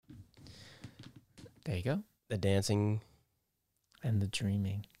There you go. the dancing, And the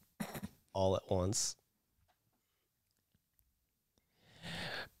dreaming. all at once.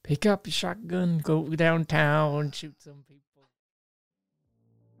 Pick up your shotgun, go downtown, shoot some people.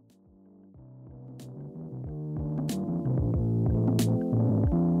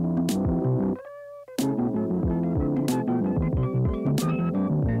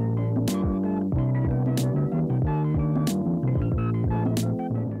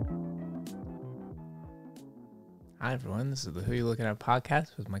 Hi, everyone. This is the Who You Looking At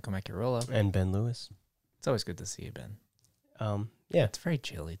podcast with Michael Macarola. And Ben Lewis. It's always good to see you, Ben. Yeah, It's very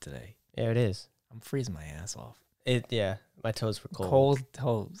chilly today. it is. I'm freezing my ass off. Yeah, my toes were cold. Cold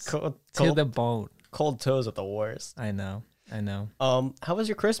toes. Cold, To cold, the bone. cold toes are the worst. I know. How was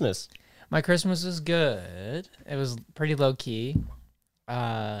your Christmas? My Christmas was good. It was pretty low key.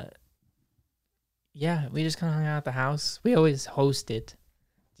 Yeah, we just kind of hung out at the house. We always host it.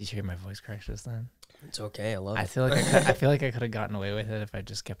 Did you hear my voice crack just then? It's okay. I love it. I feel like I feel like I could have gotten away with it if I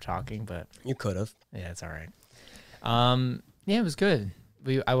just kept talking, but You could have. yeah, it's all right. Yeah, it was good.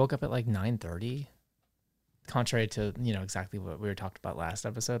 I woke up at like 9:30. Contrary to, exactly what we were talked about last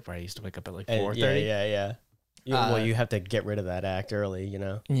episode, where I used to wake up at like 4:30. Yeah. Well, you have to get rid of that act early,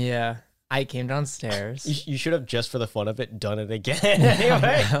 Yeah. I came downstairs. You should have, just for the fun of it, done it again.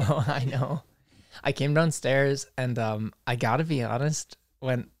 Anyway. I know. I came downstairs and I gotta be honest,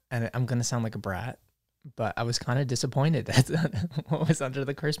 and I'm gonna sound like a brat, but I was kind of disappointed at what was under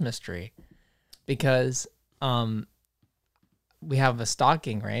the Christmas tree. Because we have a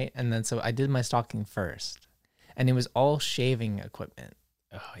stocking, right? And then so I did my stocking first. And it was all shaving equipment.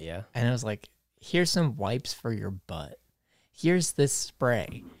 Oh, yeah. And it was like, here's some wipes for your butt. Here's this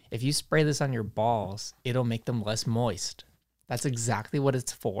spray. If you spray this on your balls, it'll make them less moist. That's exactly what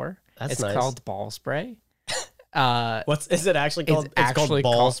it's for. That's it's nice. called ball spray. Is it actually called? It's called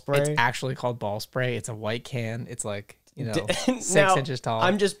ball spray. It's actually called ball spray. It's a white can. It's like, Now, 6 inches tall.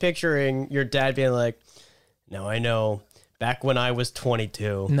 I'm just picturing your dad being like, "No, I know. Back when I was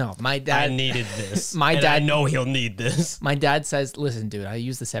 22, No, my I dad. needed this. My and dad- I know he'll need this." My dad says, "Listen, dude, I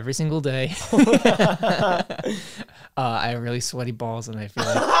use this every single day. I have really sweaty balls, and I feel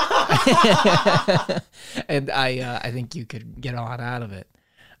like, and I think you could get a lot out of it."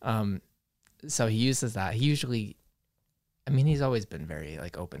 So he uses that. He usually, he's always been very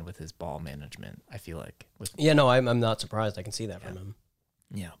like open with his ball management. I feel like Yeah, no, I'm not surprised. I can see that from him.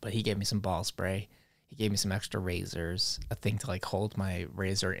 yeah. But he gave me some ball spray. He gave me some extra razors, a thing to like hold my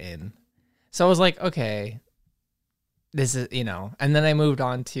razor in. So I was like, okay, this is, and then I moved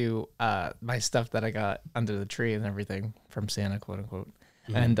on to my stuff that I got under the tree and everything from Santa, quote unquote.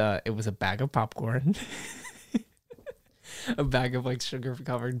 Mm-hmm. And it was a bag of popcorn, a bag of like sugar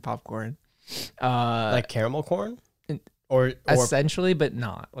covered popcorn. Like caramel corn, it- or Essentially, but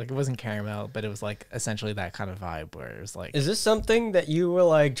not like it wasn't caramel, but it was like essentially that kind of vibe where it was like, is this something that you were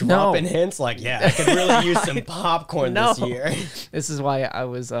like dropping hints? Like, yeah, I could really use some popcorn No. this year. this is why I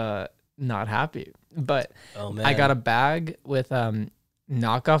was not happy. But Oh man, I got a bag with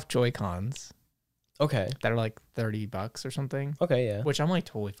knockoff Joy-Cons okay. that are like $30 or something, Okay, yeah. which I'm like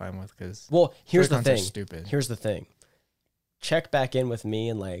totally fine with because Well, here's the Joy-Cons are thing. stupid. Here's the thing. Check back in with me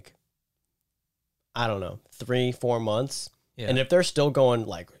in like, I don't know, 3-4 months. Yeah. And if they're still going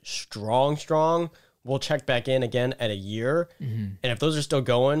like strong, we'll check back in again at a year. Mhm. And if those are still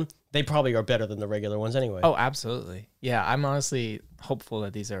going, they probably are better than the regular ones anyway. Oh, absolutely. Yeah, I'm honestly hopeful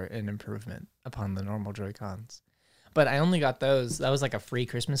that these are an improvement upon the normal Joy-Cons. But I only got those. That was like a free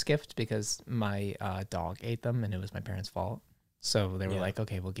Christmas gift because my dog ate them and it was my parents' fault. So they were Yeah. like,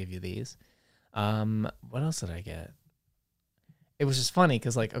 okay, we'll give you these. What else did I get? It was just funny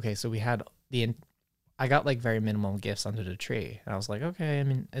because like, okay, so we had I got like very minimal gifts under the tree. And I was like, okay,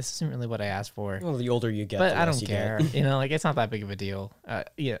 this isn't really what I asked for. Well, the older you get, But the I less don't you care. get. Like it's not that big of a deal.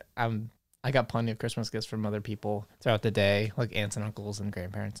 Yeah, I got plenty of Christmas gifts from other people throughout the day, like aunts and uncles and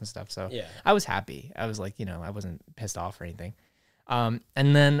grandparents and stuff. So Yeah. I was happy. I was like, I wasn't pissed off or anything. And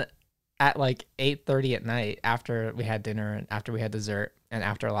then at like 8:30 at night, after we had dinner and after we had dessert and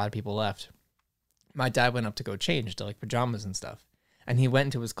after a lot of people left, my dad went up to go change to like pajamas and stuff. And he went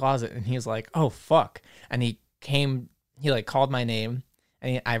into his closet and he was like, "Oh fuck!" And he like called my name,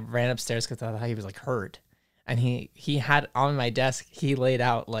 and I ran upstairs because I thought he was like hurt. And he had on my desk, he laid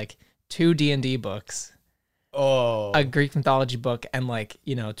out like 2 D&D books, Oh. a Greek mythology book, and like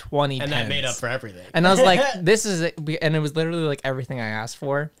 20 and pens. that made up for everything. And I was like, "This is it," and it was literally like everything I asked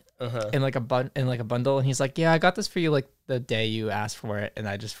for Uh-huh. in like a bundle. And he's like, "Yeah, I got this for you like the day you asked for it, and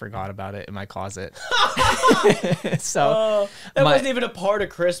I just forgot about it in my closet." So that my- wasn't even a part of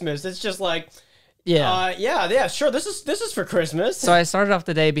Christmas. It's just like, yeah. yeah, sure. This is for Christmas. So I started off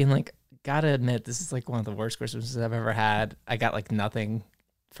the day being like, gotta admit, this is like one of the worst Christmases I've ever had. I got like nothing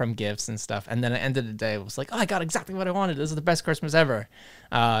from gifts and stuff. And then at the end of the day, it was like, oh, I got exactly what I wanted. This is the best Christmas ever.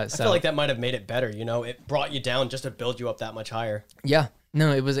 I feel like that might have made it better. You know, it brought you down just to build you up that much higher. Yeah.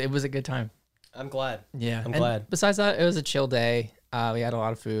 No, it was a good time. I'm glad. Yeah. I'm glad. Besides that, it was a chill day. We had a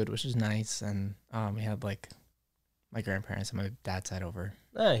lot of food, which was nice. And we had like my grandparents and my dad's side over.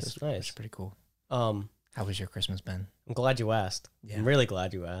 Nice, Which nice. was pretty cool. How was your Christmas, Ben? I'm glad you asked. Yeah. I'm really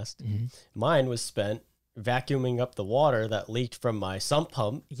glad you asked. Mm-hmm. Mine was spent vacuuming up the water that leaked from my sump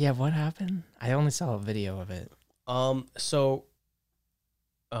pump. Yeah, what happened? I only saw a video of it. So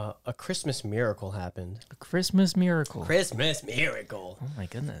a Christmas miracle happened. A Christmas miracle. Christmas miracle. Oh my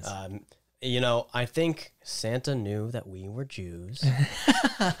goodness. You know, I think Santa knew that we were Jews.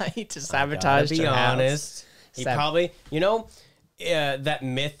 He just sabotaged. To be your house. honest, he probably, you know, that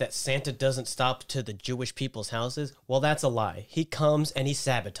myth that Santa doesn't stop to the Jewish people's houses. Well, that's a lie. He comes and he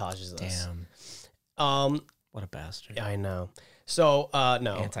sabotages us. Damn. What a bastard. I know. So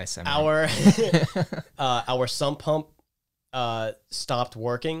no, Anti-Semite. our sump pump stopped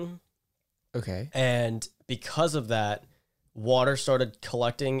working. Okay. And because of that, water started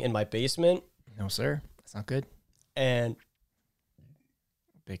collecting in my basement. No, sir. That's not good. And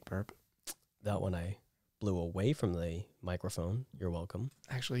big burp. That one I blew away from the microphone. You're welcome.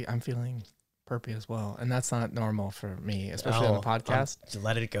 Actually, I'm feeling burpy as well, and that's not normal for me, especially on the podcast.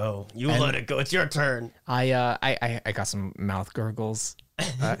 Let it go. Let it go. It's your turn. I got some mouth gurgles.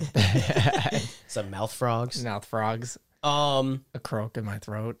 Some mouth frogs. Mouth frogs. A croak in my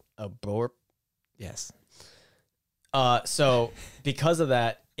throat. A burp. Yes. So because of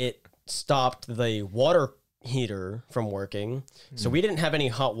that, it stopped the water heater from working. So we didn't have any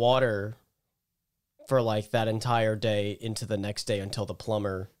hot water for like that entire day into the next day until the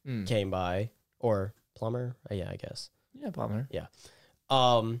plumber came by. Or plumber? Yeah, I guess. Yeah, plumber. Yeah.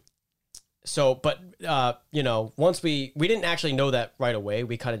 So, but, you know, once we didn't actually know that right away.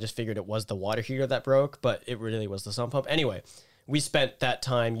 We kind of just figured it was the water heater that broke, but it really was the sump pump. Anyway, we spent that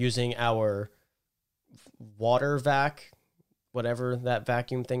time using our water vac, whatever that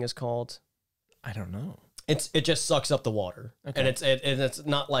vacuum thing is called. I don't know. It just sucks up the water. Okay. And it's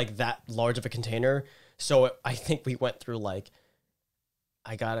not like that large of a container. So I think we went through like,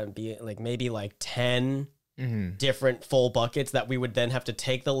 I gotta be like maybe like 10 different full buckets that we would then have to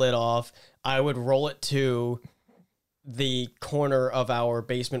take the lid off. I would roll it to the corner of our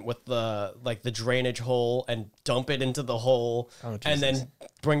basement with the drainage hole and dump it into the hole, and then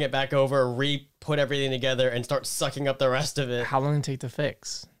bring it back over, put everything together, and start sucking up the rest of it. How long did it take to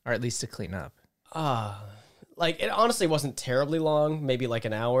fix, or at least to clean up? Like it honestly wasn't terribly long, maybe like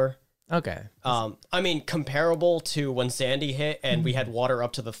an hour. Okay. I mean, comparable to when Sandy hit and we had water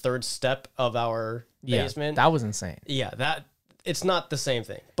up to the third step of our basement. That was insane. Yeah, it's not the same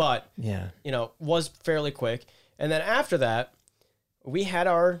thing, but yeah, you know, was fairly quick. And then after that, we had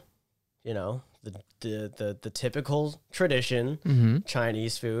our, you know, the typical tradition,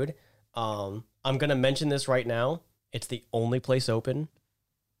 Chinese food. I'm gonna mention this right now. It's the only place open.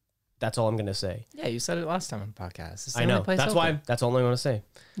 That's all I'm gonna say. Yeah, you said it last time on the podcast. I know. That's why. That's all I'm gonna say.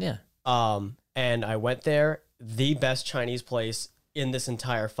 Yeah. And I went there, the best Chinese place in this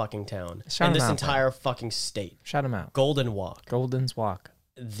entire fucking town. In this entire fucking state. Shout them out. Golden Walk. Golden's Walk.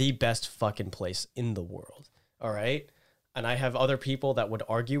 The best fucking place in the world. All right? And I have other people that would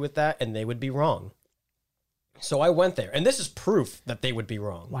argue with that, and they would be wrong. So I went there, and this is proof that they would be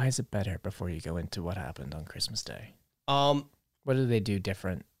wrong. Why is it better before you go into what happened on Christmas Day? What do they do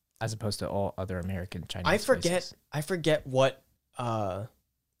different as opposed to all other American Chinese places? I forget what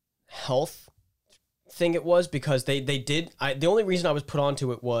health thing it was, because they did. The only reason I was put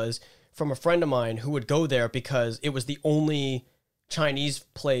onto it was from a friend of mine who would go there because it was the only Chinese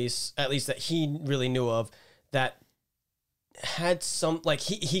place, at least that he really knew of, that had some, like,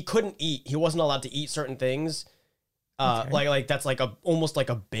 he couldn't eat. He wasn't allowed to eat certain things. Like that's like almost like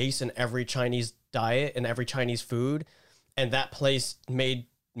a base in every Chinese diet and every Chinese food, and that place made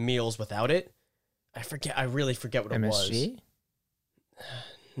meals without it. I really forget what it was. MSG?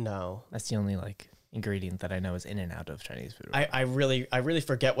 No. That's the only like ingredient that I know is in and out of Chinese food. I really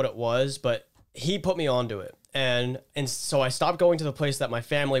forget what it was, but he put me onto it. And so I stopped going to the place that my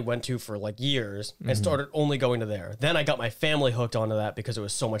family went to for like years and started only going to there. Then I got my family hooked onto that because it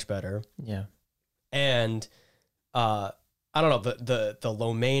was so much better. Yeah. And I don't know, the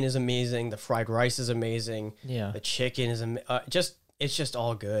lo mein is amazing, the fried rice is amazing. Yeah. The chicken is it's just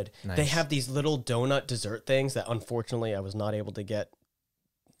all good. Nice. They have these little donut dessert things that unfortunately I was not able to get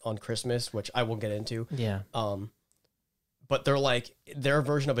on Christmas, which I will get into. Yeah. But they're like, their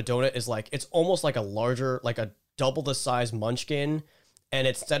version of a donut is like, it's almost like a larger, like a double the size munchkin, and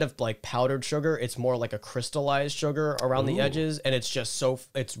instead of like powdered sugar, it's more like a crystallized sugar around the edges, and it's just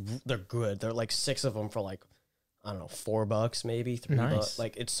they're good. They're like 6 of them for like, I don't know, $4 maybe, $3. Nice.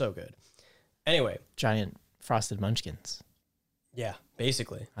 Like, it's so good. Anyway, Giant frosted munchkins. yeah,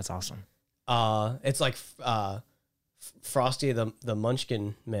 basically. That's awesome. It's like Frosty the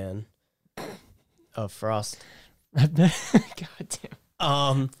Munchkin Man of Frost. God damn.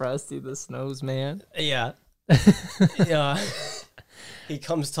 Um, Frosty the Snowsman. yeah. Yeah. He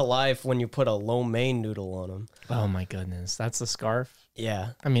comes to life when you put a lo mein noodle on him. Oh my goodness. That's the scarf? Yeah.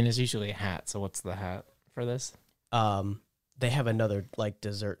 I mean, it's usually a hat, so what's the hat for this? They have another like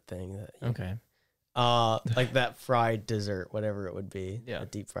dessert thing that Okay. like that fried dessert, whatever it would be. Yeah. A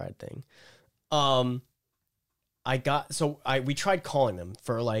deep fried thing. We tried calling them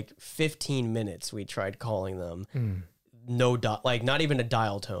for like 15 minutes. We tried calling them. No like not even a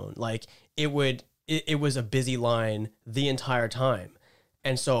dial tone. Like it was a busy line the entire time.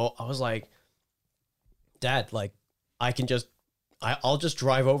 And so I was like, Dad, like I'll just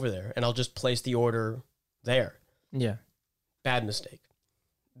drive over there and I'll just place the order there. Yeah. Bad mistake.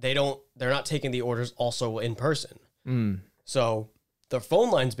 They're not taking the orders also in person. So their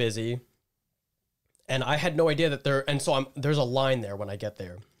phone line's busy. And I had no idea that there's a line there when I get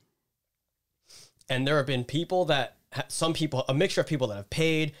there. And there have been people that, a mixture of people that have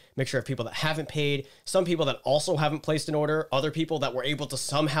paid, mixture of people that haven't paid, some people that also haven't placed an order, other people that were able to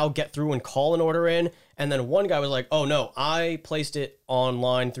somehow get through and call an order in. And then one guy was like, oh no, I placed it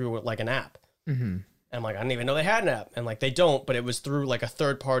online through like an app. And I'm like, I didn't even know they had an app. And like, they don't, but it was through like a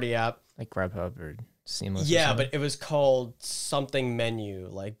third-party app. Like Grubhub or Seamless. Yeah, but it was called something Menu,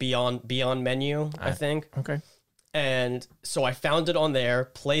 like Beyond Menu, I think. Okay. And so I found it on there,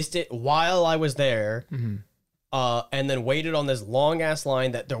 placed it while I was there, and then waited on this long ass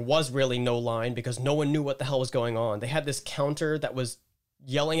line that there was really no line because no one knew what the hell was going on. They had this counter that was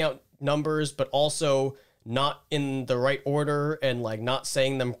yelling out numbers, but also not in the right order and like not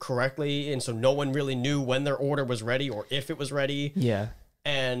saying them correctly. And so no one really knew when their order was ready or if it was ready. Yeah.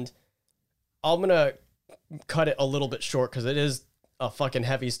 And I'm going to cut it a little bit short because it is a fucking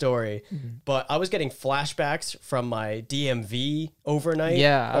heavy story. But I was getting flashbacks from my DMV overnight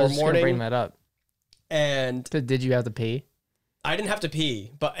Yeah, I or was just gonna morning. bring that up. And Did you have to pee? I didn't have to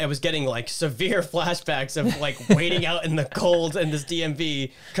pee, but I was getting like severe flashbacks of like waiting out in the cold in this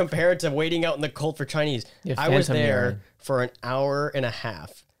DMV compared to waiting out in the cold for Chinese. Yeah, I was phantom there urine. for an hour and a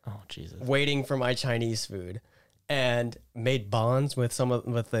half Oh Jesus. waiting for my Chinese food and made bonds with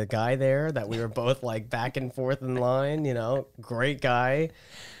with the guy there that we were both like back and forth in line, great guy.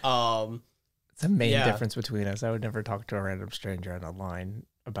 It's the main Yeah. difference between us. I would never talk to a random stranger on a line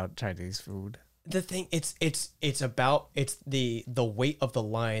about Chinese food. The thing it's the weight of the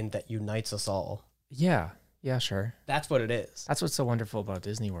line that unites us all. Yeah. Yeah, sure. That's what it is. That's what's so wonderful about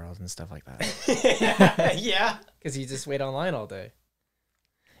Disney World and stuff like that. Yeah. Because you just wait online all day.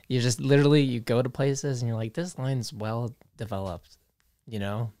 You just literally, you go to places and you're like, this line's well developed.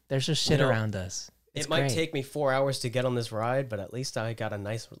 There's just shit around us. It's It might great. take me 4 hours to get on this ride, but at least I got a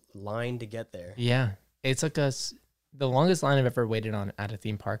nice line to get there. Yeah. It took us, the longest line I've ever waited on at a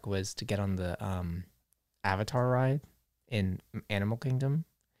theme park was to get on the Avatar ride in Animal Kingdom,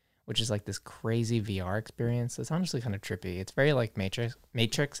 which is like this crazy VR experience. It's honestly kind of trippy. It's very like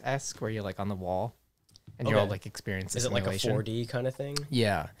Matrix-esque where you're like on the wall and you're all Okay. like experiencing Is it like a simulation. 4D kind of thing?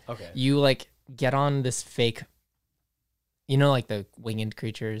 Yeah. Okay. You like get on this fake, like the winged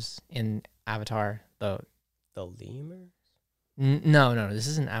creatures in Avatar. The lemur? No. This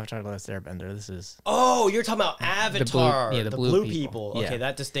isn't Avatar: The Last Airbender. This is Oh, you're talking about Avatar. the blue blue people. people. Okay, Yeah.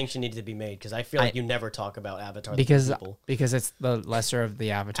 that distinction needs to be made because I feel like you never talk about Avatar. because the blue people. because it's the lesser of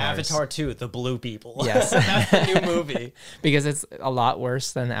the avatars. Avatar 2, the blue people. Yes. That's the new movie. Because it's a lot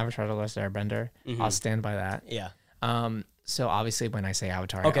worse than Avatar: The Last Airbender. Mm-hmm. I'll stand by that. Yeah. So obviously when I say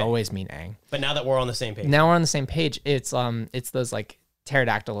Avatar, Okay. I always mean Aang. But now that we're on the same page. Now we're on the same page. It's those like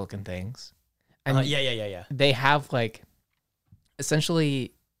pterodactyl looking things, and Yeah. they have like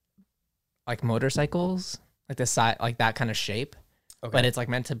essentially like motorcycles, like the side, like that kind of shape. Okay. But it's like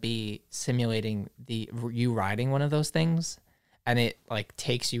meant to be simulating you riding one of those things, and it like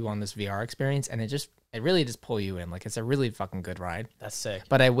takes you on this VR experience, and it really just pull you in. Like it's a really fucking good ride. That's sick.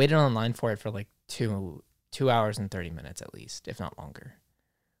 But I waited online for it for like 2 hours and 30 minutes at least, if not longer,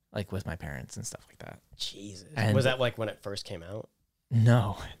 like with my parents and stuff like that. Jesus. And- was that like when it first came out?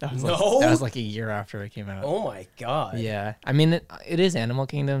 No, that was No? that was like a year after it came out. Oh my God. Yeah, I mean it is Animal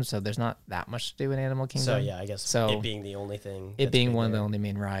Kingdom, so there's not that much to do with Animal Kingdom. So yeah, I guess So, it being the only thing. it that's being big one of the there. only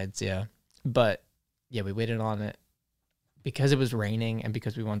main rides, yeah. But yeah, we waited on it because it was raining and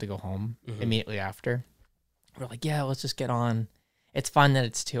because we wanted to go home Mhm. immediately after. We're like, yeah, let's just get on. it's fun that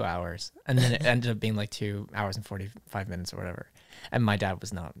it's 2 hours, and then it ended up being like 2 hours and 45 minutes or whatever. And my dad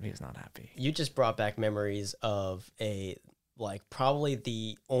was not happy. You just brought back memories of probably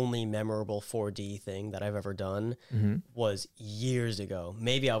the only memorable 4D thing that I've ever done was years ago.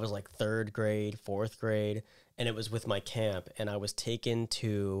 Maybe I was like 3rd grade, 4th grade, and it was with my camp, and I was taken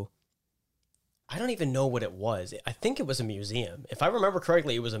to, I don't even know what it was. I think it was a museum. If I remember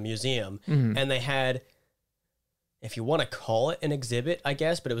correctly, it was a museum, and they had, if you want to call it an exhibit, I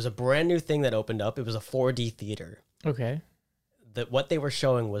guess, but it was a brand new thing that opened up. It was a 4D theater. Okay. What they were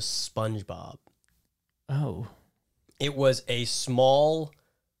showing was SpongeBob. Oh. It was a small,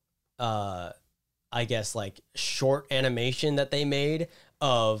 I guess, like short animation that they made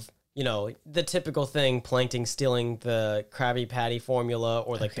of, you know, the typical thing, Plankton stealing the Krabby Patty formula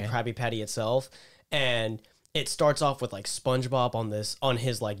or like the Krabby Patty itself. And it starts off with like SpongeBob on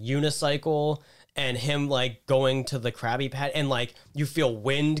his like unicycle and him like going to the Krabby Patty, and like you feel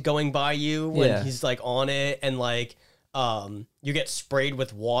wind going by you when he's like on it, and like you get sprayed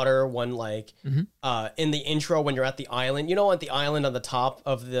with water when like in the intro when you're at the island, you know, at the island on the top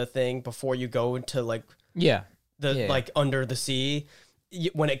of the thing before you go to like like under the sea,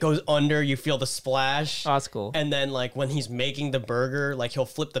 when it goes under, you feel the splash. Oh, that's cool. And then like when he's making the burger, like he'll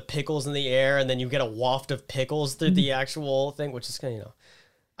flip the pickles in the air, and then you get a waft of pickles through the actual thing, which is kind of, you know,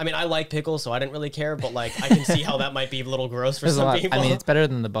 I mean, I like pickles, so I didn't really care, but like I can see how that might be a little gross for some people. I mean, it's better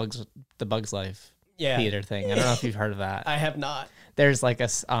than the Bugs Life theater thing. I don't know if you've heard of that. I have not. There's like a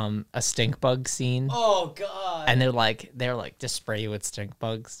stink bug scene. Oh god. And they're like just spray you with stink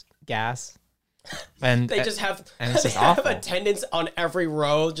bugs gas. And they just have, and it's just they have awful. attendants on every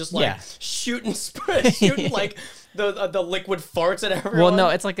row, just like shooting like the liquid farts at everyone. Well, no,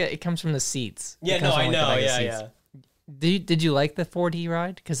 it's like it comes from the seats. Yeah, no, I know. Yeah. Did you like the 4D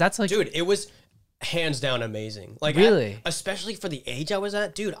ride? Because that's like, dude, it was hands down amazing. Like, really, especially for the age I was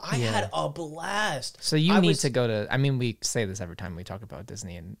at, dude. I had a blast. So you need to go to. I mean, we say this every time we talk about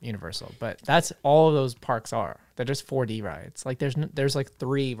Disney and Universal, but that's all of those parks are. They're just 4D rides. Like there's like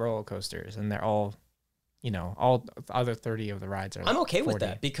 3 roller coasters, and they're all, you know, all the other 30 of the rides are. I'm okay 4D. with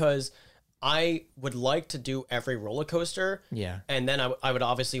that because I would like to do every roller coaster. Yeah, and then I would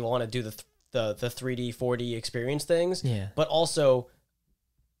obviously want to do the 3D 4D experience things. Yeah, but also,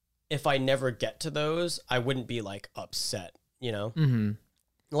 if I never get to those, I wouldn't be like upset, you know?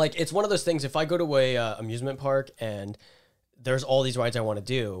 Like, it's one of those things, if I go to a amusement park and there's all these rides I want to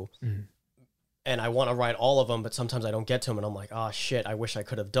do, and I want to ride all of them, but sometimes I don't get to them, and I'm like, oh shit, I wish I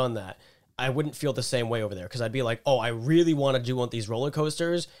could have done that. I wouldn't feel the same way over there, because I'd be like, oh, I really want to do one of these roller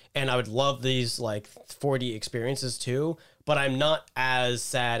coasters, and I would love these like 4D experiences too, but I'm not as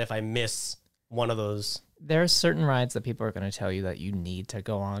sad if I miss one of those. There are certain rides that people are going to tell you that you need to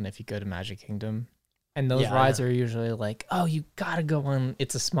go on if you go to Magic Kingdom. And those rides are usually like, oh, you got to go on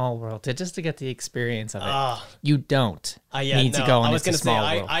It's a Small World just to get the experience of it. You don't need to go on It's a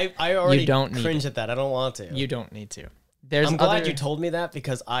Small World. I already cringe at that. I don't want to. You don't need to. I'm glad you told me that,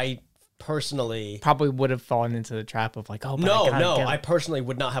 because I personally probably would have fallen into the trap of like, oh, but I personally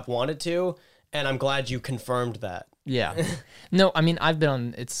would not have wanted to. And I'm glad you confirmed that. Yeah. No, I mean, I've been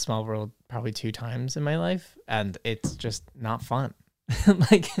on It's a Small World probably 2 times in my life, and it's just not fun.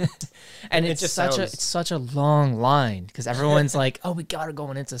 Like, and it's such a long line, because everyone's like, oh, we gotta go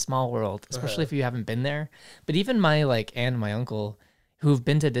on It's a Small World, especially if you haven't been there. But even my like aunt and my uncle, who've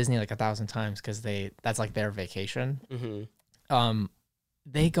been to Disney like 1,000 times, because that's like their vacation,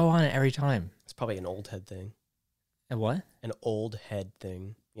 they go on it every time. It's probably an old head thing. A what? An old head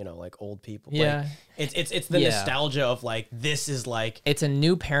thing. You know, like old people. Yeah. Like, it's the nostalgia of like, this is like, it's a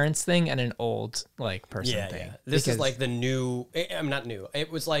new parents thing and an old like person thing. Yeah. This is like the new, I'm not new. It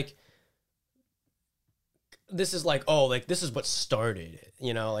was like, this is like, oh, like this is what started it.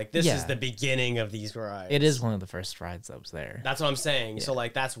 You know, like this is the beginning of these rides. It is one of the first rides that was there. That's what I'm saying. Yeah. So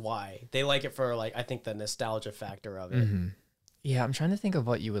like, that's why they like it, for like, I think the nostalgia factor of it. Yeah. I'm trying to think of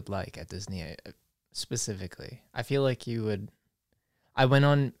what you would like at Disney specifically. I feel like you would. I went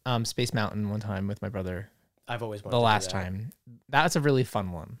on Space Mountain one time with my brother. I've always wanted the last time. That's a really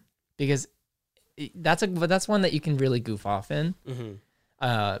fun one, because that's one that you can really goof off in,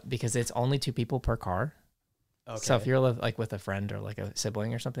 because it's only 2 people per car. Okay. So if you're like with a friend or like a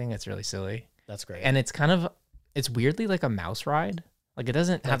sibling or something, it's really silly. That's great. And it's weirdly like a mouse ride. Like it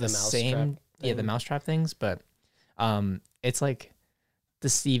doesn't have the same the mousetrap things, but it's like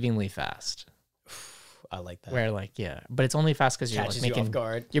deceivingly fast. I like that. Where like but it's only fast because you're like making off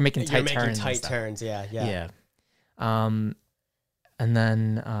guard. You're making tight turns. Yeah. And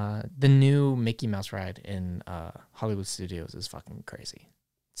then the new Mickey Mouse ride in Hollywood Studios is fucking crazy.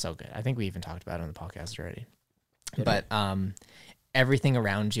 So good. I think we even talked about it on the podcast already. But everything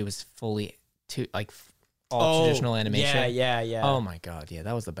around you is fully all traditional animation. Yeah. Oh my god, yeah,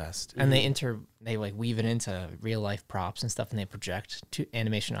 that was the best. And they like weave it into real life props and stuff, and they project to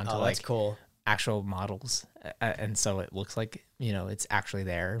animation onto that's like cool. actual models, and so it looks like it's actually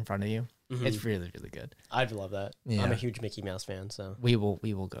there in front of you. It's really, really good. I'd love that. Yeah. I'm a huge Mickey Mouse fan, so We will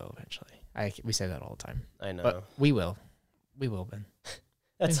go eventually. We say that all the time, I know. but we will, Ben.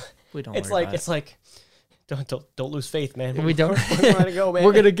 We don't. It's worry like about it. don't lose faith, man. We don't. We're trying to go, man.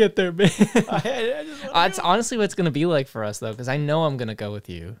 We're gonna get there, man. I just wanna It's go. honestly what it's gonna be like for us though, because I know I'm gonna go with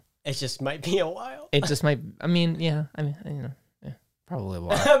you. It just might be a while. It just might. I mean, yeah. Probably a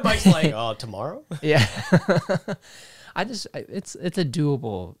while. Mike's like, oh, tomorrow? Yeah. It's a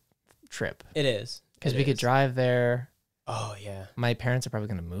doable trip It is. because It we could is. drive there. Oh yeah. My parents are probably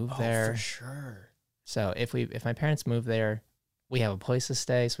gonna move there, for sure. so if my parents move there, we have a place to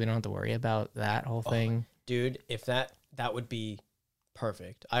stay, so we don't have to worry about that whole thing. Dude, if that would be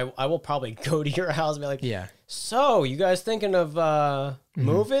perfect. I will probably go to your house and be like, Yeah, so you guys thinking of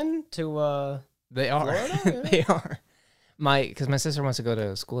moving to they are. Florida? They are. Because my sister wants to go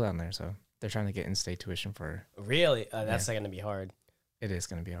to school down there, so they're trying to get in-state tuition for. really? That's not gonna be hard. It is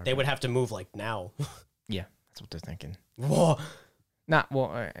going to be hard. They would have to move like now. Yeah, that's what they're thinking. Whoa. Not well.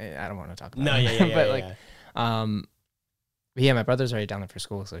 I don't want to talk about. No, it. yeah. But like, but yeah, my brother's already down there for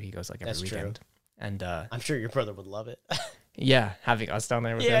school, so he goes like every That's true. weekend. And I'm sure your brother would love it. yeah, having us down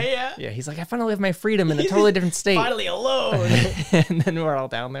there with him. yeah. Yeah, he's like, I finally have my freedom in a totally different state. Finally alone. And then we're all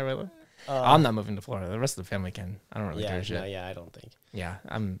down there with him. I'm not moving to Florida. The rest of the family can. I don't really give a shit. No, yeah, I don't think. Yeah,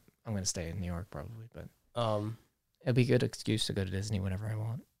 I'm gonna stay in New York probably, but Um, it'll be a good excuse to go to Disney whenever I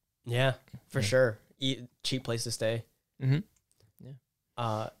want. yeah, for Yeah. sure. Cheap place to stay. Mm-hmm.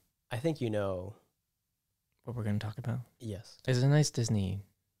 I think you know. What we're gonna talk about Yes. is a nice Disney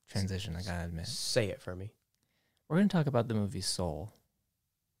transition. I gotta admit, Say it for me. we're gonna talk about the movie Soul.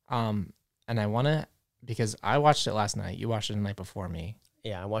 And I wanna because I watched it last night. You watched it the night before me.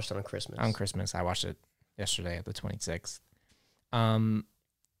 Yeah, I watched it on Christmas. On Christmas. I watched it yesterday at the 26th.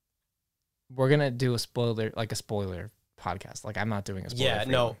 We're gonna do a spoiler podcast. Like I'm not doing a spoiler. Yeah,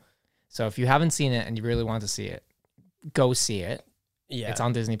 free no. one. So if you haven't seen it and you really want to see it, go see it. Yeah. It's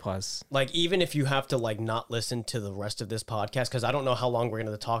on Disney Plus. Like even if you have to like not listen to the rest of this podcast, because I don't know how long we're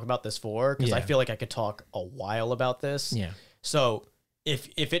going to talk about this for, because I Yeah. feel like I could talk a while about this. Yeah. So if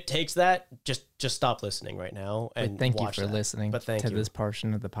it takes that, just stop listening right now and But thank you watch for that. listening But thank to you. this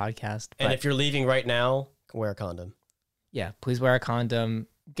portion of the podcast. And But if you're leaving right now, wear a condom. yeah, please wear a condom.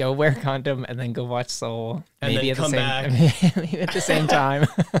 Go wear a condom and then go watch Soul. And then at come the same, maybe at the same time.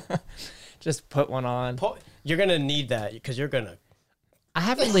 Just put one on. You're gonna need that because you're gonna. I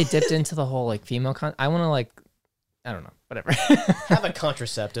haven't really dipped into the whole like female I want to I don't know, whatever. Have a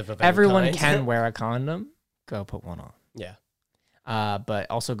contraceptive of any Everyone kind. can wear a condom. Go put one on. Yeah. But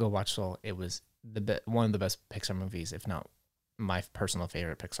also go watch Soul. It was one of the best Pixar movies, if not my personal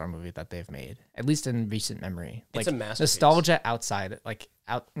favorite Pixar movie that they've made, at least in recent memory. It's Like a masterpiece. nostalgia outside,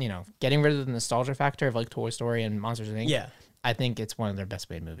 getting rid of the nostalgia factor of like Toy Story and Monsters Inc. Yeah. I think it's one of their best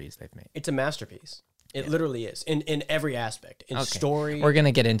made movies they've made. It's a masterpiece. It literally is in every aspect. In story. We're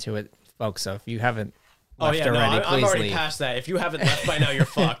gonna get into it, folks. So if you haven't left already, I'm please already leave. past that. If you haven't left by now, you're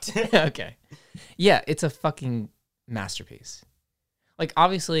fucked. Okay. Yeah, it's a fucking masterpiece. Like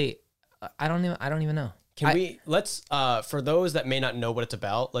obviously, I don't even know. Let's for those that may not know what it's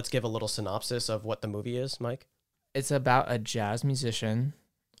about, let's give a little synopsis of what the movie is, Mike. It's about a jazz musician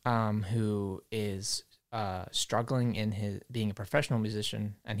who is struggling in his being a professional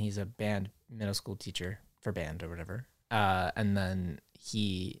musician, and he's a middle school teacher for band or whatever. And then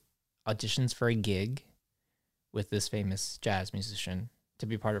he auditions for a gig with this famous jazz musician to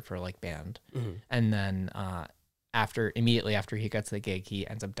be part of her like band. Mm-hmm. And then immediately after he gets the gig, he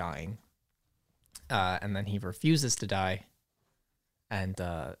ends up dying. And then he refuses to die and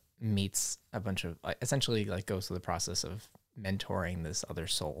meets a bunch of essentially like goes through the process of mentoring this other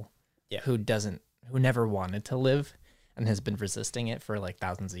soul who never wanted to live and has been resisting it for like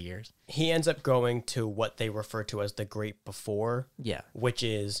thousands of years. He ends up going to what they refer to as the Great Before, which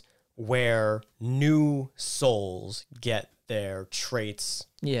is where new souls get their traits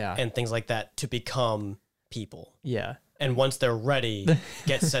and things like that to become people. Yeah. And once they're ready,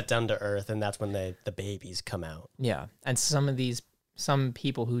 get set down to earth, and that's when the babies come out. Yeah. And some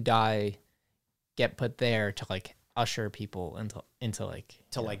people who die get put there to like usher people into like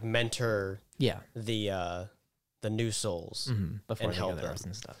like mentor the new souls before and they help go them there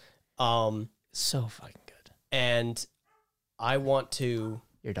and stuff. So fucking good. And I want to.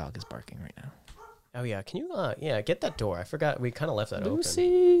 Your dog is barking right now. Oh yeah, can you get that door? I forgot we kind of left that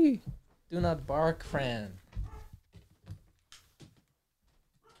Lucy, do not bark, friend.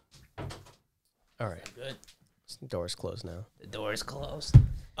 All right. Good. Door's closed now. The door's closed.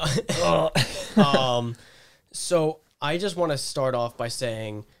 So I just want to start off by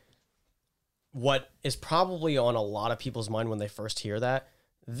saying what is probably on a lot of people's mind when they first hear that.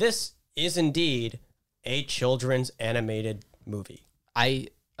 This is indeed a children's animated movie. I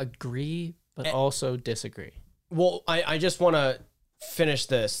agree, but also disagree. Well, I just want to finish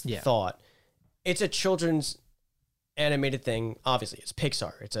this thought. It's a children's animated thing. Obviously, it's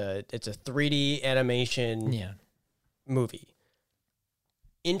Pixar. It's a 3D animation movie.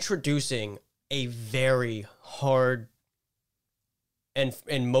 Introducing a very hard and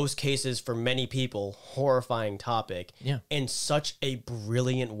in most cases for many people horrifying topic in such a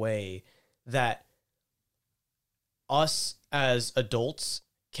brilliant way that us as adults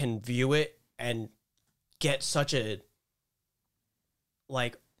can view it and get such an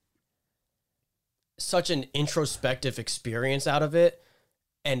introspective experience out of it,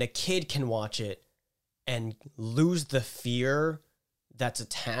 and a kid can watch it and lose the fear that's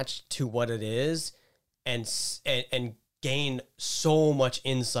attached to what it is and gain so much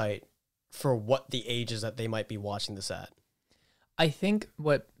insight for what the ages that they might be watching this at. I think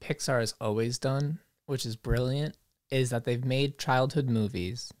what Pixar has always done, which is brilliant, is that they've made childhood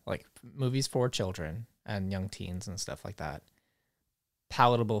movies, like movies for children and young teens and stuff like that,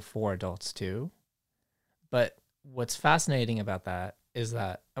 palatable for adults too. But what's fascinating about that is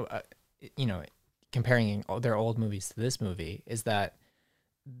that, comparing their old movies to this movie, is that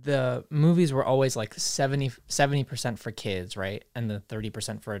the movies were always like 70% for kids, right? And the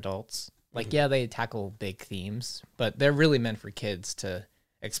 30% for adults. Like, they tackle big themes, but they're really meant for kids to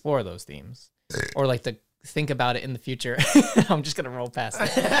explore those themes. Or like to think about it in the future. I'm just going to roll past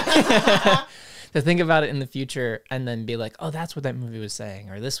it. To think about it in the future and then be like, oh, that's what that movie was saying.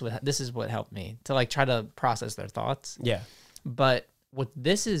 Or this is what helped me to like try to process their thoughts. Yeah. But what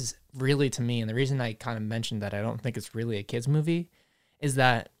this is really to me, and the reason I kind of mentioned that I don't think it's really a kid's movie, is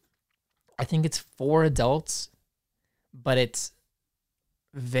that I think it's for adults, but it's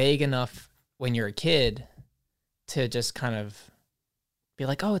vague enough when you're a kid to just kind of be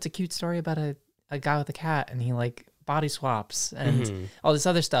like, oh, it's a cute story about a guy with a cat and he like body swaps and all this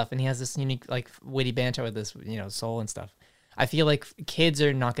other stuff. And he has this unique, like witty banter with this, soul and stuff. I feel like kids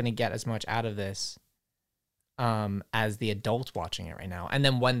are not going to get as much out of this as the adults watching it right now. And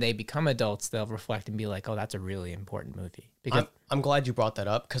then when they become adults, they'll reflect and be like, oh, that's a really important movie. Because I'm glad you brought that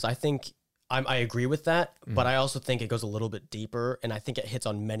up, because I think I agree with that, but I also think it goes a little bit deeper, and I think it hits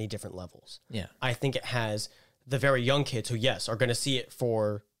on many different levels. Yeah. I think it has the very young kids who, yes, are going to see it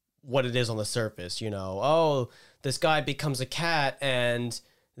for what it is on the surface. Oh, this guy becomes a cat and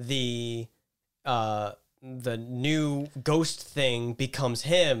the new ghost thing becomes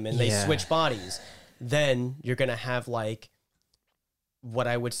him and they switch bodies. Then you're going to have like what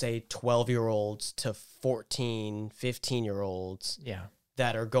I would say 12-year-olds to 14, 15-year-olds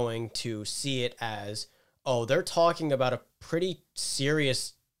that are going to see it as, oh, they're talking about a pretty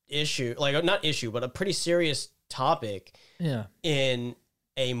serious issue, like not issue, but a pretty serious topic in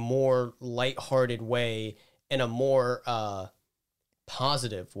a more lighthearted way, in a more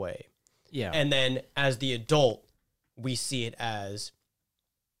positive way. Yeah. And then as the adult, we see it as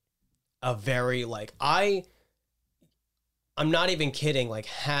a very I'm not even kidding, like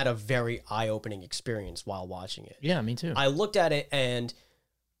had a very eye-opening experience while watching it. Yeah, me too. I looked at it and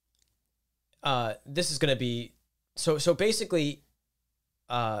this is going to be so basically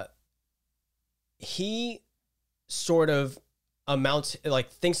he sort of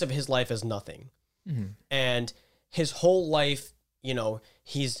thinks of his life as nothing. And his whole life,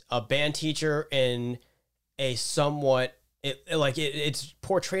 he's a band teacher in a somewhat it's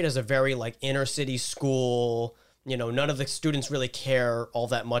portrayed as a very like inner city school. None of the students really care all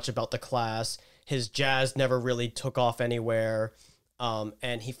that much about the class. His jazz never really took off anywhere.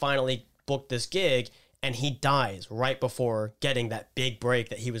 And he finally booked this gig and he dies right before getting that big break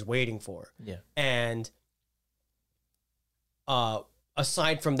that he was waiting for. Yeah. And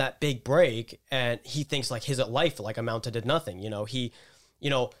aside from that big break, and he thinks like his life like amounted to nothing.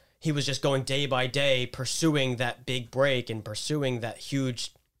 He was just going day by day, pursuing that big break and pursuing that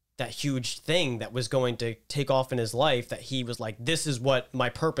huge thing that was going to take off in his life, that he was like, this is what my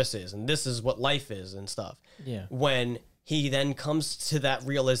purpose is and this is what life is and stuff. Yeah. When he then comes to that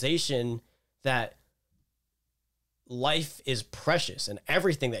realization that life is precious and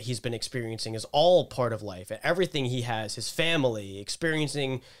everything that he's been experiencing is all part of life, and everything he has, his family,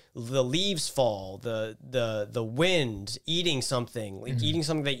 experiencing the leaves fall, the wind, eating something, eating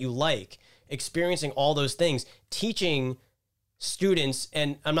something that you like, experiencing all those things, teaching students,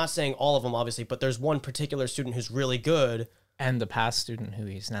 and I'm not saying all of them obviously, but there's one particular student who's really good And the past student who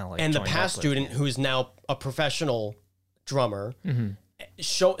he's now like and the joined up past with, student yeah. who is now a professional drummer, Mhm.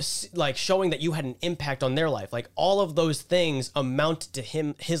 showing that you had an impact on their life. Like all of those things amount to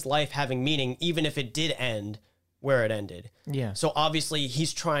his life having meaning, even if it did end where it ended. Yeah. So obviously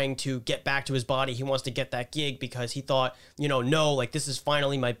he's trying to get back to his body. He wants to get that gig because he thought, no, like this is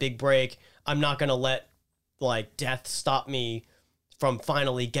finally my big break. I'm not going to let like death stop me from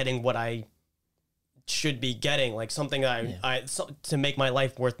finally getting what I should be getting, like something that to make my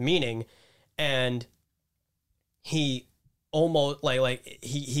life worth meaning. And he almost like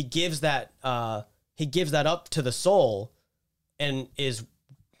he gives that up to the soul, and is,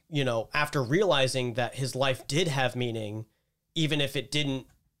 after realizing that his life did have meaning, even if it didn't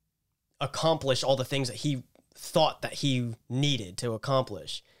accomplish all the things that he thought that he needed to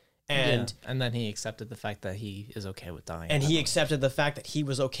accomplish. And and then he accepted the fact that he is okay with dying. and he accepted the fact that he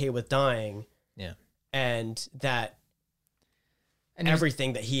was okay with dying. Yeah. And that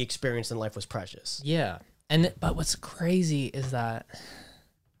everything that he experienced in life was precious. Yeah. But what's crazy is that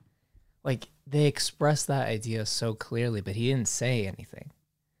like they expressed that idea so clearly, but he didn't say anything.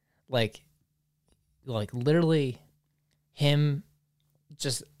 Like literally him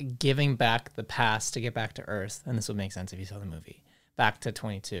just giving back the past to get back to Earth, and this would make sense if you saw the movie, back to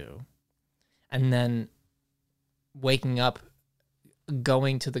 22. And then waking up,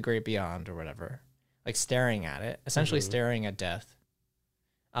 going to the great beyond or whatever, like staring at it, essentially staring at death.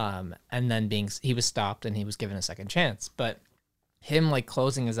 And then he was stopped and he was given a second chance. But him like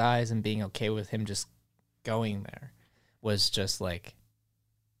closing his eyes and being okay with him just going there was just like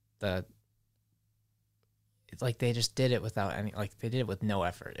it's like they just did it without any, like they did it with no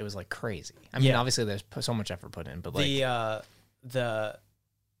effort. It was like crazy. I mean, obviously there's so much effort put in, but like the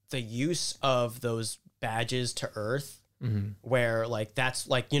use of those badges to Earth, mm-hmm. where like that's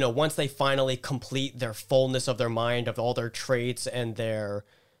like, once they finally complete their fullness of their mind, of all their traits and their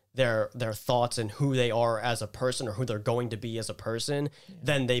thoughts and who they are as a person, or who they're going to be as a person,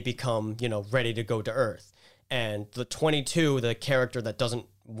 then they become, ready to go to Earth. And the 22, the character that doesn't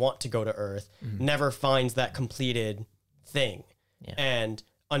want to go to Earth, never finds that completed thing. Yeah. And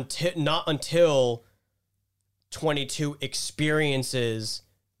not until 22 experiences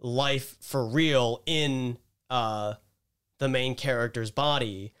life for real in the main character's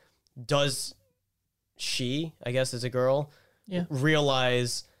body does she, I guess is a girl,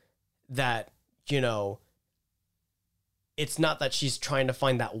 realize that, it's not that she's trying to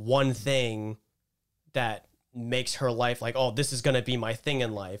find that one thing that makes her life like, oh, this is going to be my thing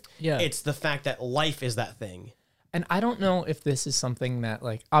in life. Yeah. It's the fact that life is that thing. And I don't know if this is something that,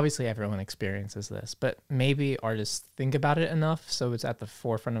 like, obviously everyone experiences this, but maybe artists think about it enough so it's at the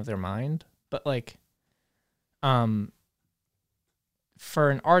forefront of their mind. But, like, for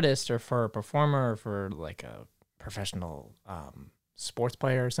an artist or for a performer or for, like, a professional sports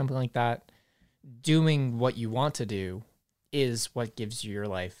player or something like that, doing what you want to do is what gives you your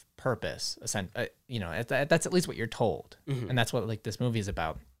life purpose. That's at least what you're told. Mm-hmm. And that's what, like, this movie is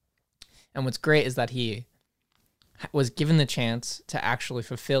about. And what's great is that he was given the chance to actually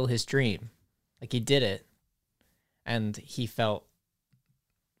fulfill his dream. Like, he did it, and he felt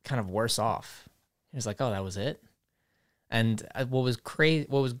kind of worse off. He was like, oh, that was it? And what was great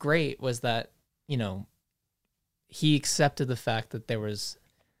was that, he accepted the fact that there was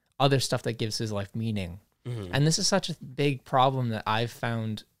other stuff that gives his life meaning. Mm-hmm. And this is such a big problem that I've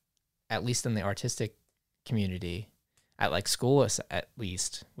found, at least in the artistic community, at like school at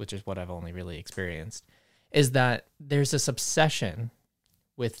least, which is what I've only really experienced, is that there's this obsession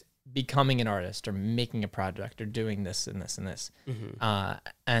with becoming an artist or making a project or doing this and this and this. Mm-hmm.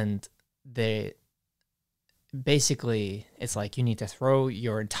 And they basically, it's like you need to throw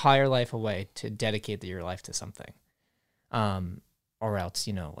your entire life away to dedicate your life to something. Or else,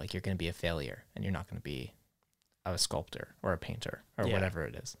 like you're going to be a failure and you're not going to be a sculptor or a painter or whatever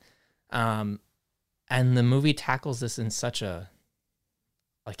it is. And the movie tackles this in such a,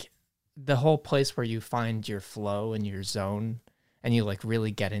 like, the whole place where you find your flow and your zone and you like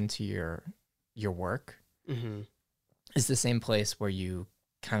really get into your work Mm-hmm. is the same place where you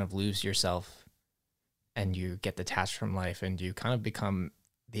kind of lose yourself and you get detached from life and you kind of become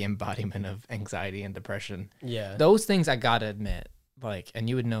the embodiment of anxiety and depression. Yeah. Those things, I gotta admit, like, and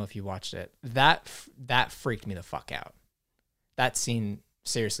you would know if you watched it, that freaked me the fuck out. That scene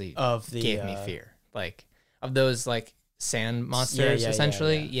seriously gave me fear. Like, of those like sand monsters,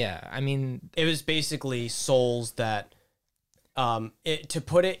 essentially. Yeah. I mean, it was basically souls that, to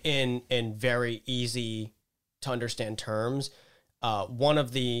put it in very easy to understand terms, one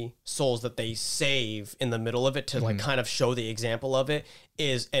of the souls that they save in the middle of it to like kind of show the example of it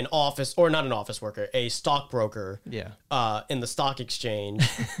is an office, or not an office worker, a stockbroker. Yeah. In the stock exchange.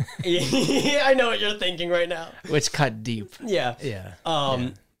 I know what you're thinking right now. Which cut deep. Yeah. Yeah.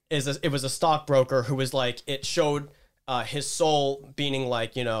 It was a stockbroker who was like, it showed his soul being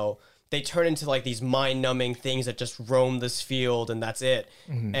like, you know, they turn into like these mind-numbing things that just roam this field and that's it.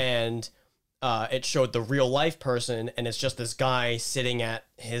 And it showed the real life person, and it's just this guy sitting at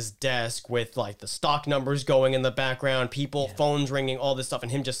his desk with like the stock numbers going in the background, people, phones ringing, all this stuff,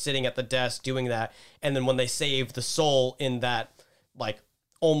 and him just sitting at the desk doing that. And then when they save the soul in that like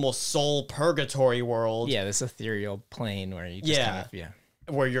almost soul purgatory world, Yeah, this ethereal plane where you just kind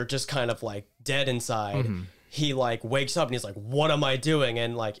of, where you're just kind of like dead inside. He like wakes up and he's like, what am I doing?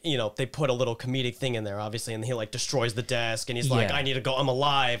 And like, you know, they put a little comedic thing in there, obviously, and he like destroys the desk and he's like, I need to go. I'm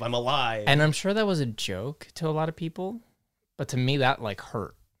alive. And I'm sure that was a joke to a lot of people, but to me that like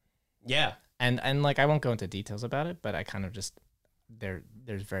hurt. Yeah. And like, I won't go into details about it, but I kind of just, there's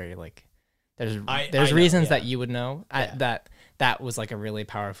very like, there's reasons that you would know that was like a really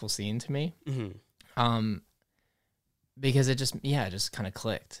powerful scene to me. Because it just kind of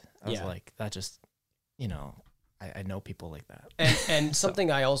clicked. I was like, that just, you know, I know people like that. And something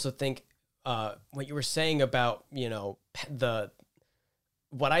I also think, what you were saying about, you know,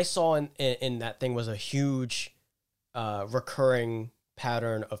 what I saw in that thing was a huge recurring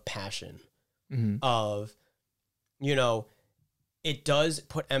pattern of passion. Of, you know, it does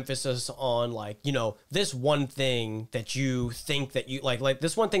put emphasis on like, you know, this one thing that you think that you like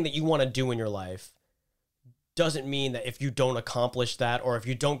this one thing that you want to do in your life doesn't mean that if you don't accomplish that, or if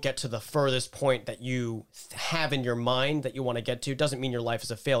you don't get to the furthest point that you have in your mind that you want to get to, doesn't mean your life is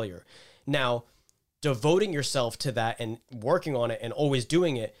a failure. Now, devoting yourself to that and working on it and always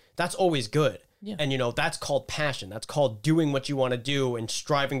doing it, that's always good. Yeah. And, you know, that's called passion. That's called doing what you want to do and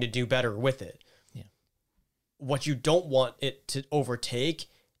striving to do better with it. Yeah. What you don't want it to overtake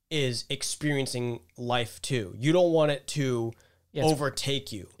is experiencing life too. You don't want it to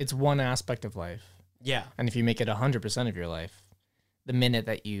overtake you. It's one aspect of life. Yeah. And if you make it 100% of your life, the minute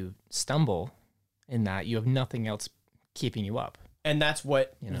that you stumble in that, you have nothing else keeping you up. And that's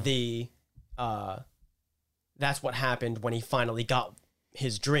what that's what happened when he finally got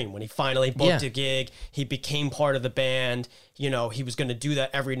his dream. When he finally booked a gig, he became part of the band. You know, he was going to do that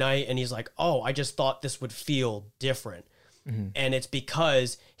every night. And he's like, oh, I just thought this would feel different. And it's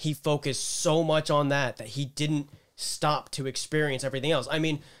because he focused so much on that he didn't stop to experience everything else. I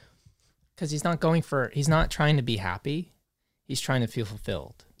mean, because he's not trying to be happy. He's trying to feel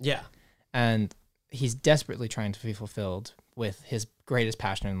fulfilled. Yeah. And he's desperately trying to be fulfilled with his greatest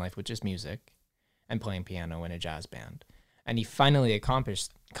passion in life, which is music and playing piano in a jazz band. And he finally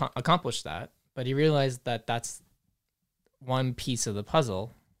accomplished that, but he realized that that's one piece of the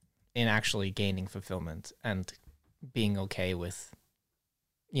puzzle in actually gaining fulfillment and being okay with,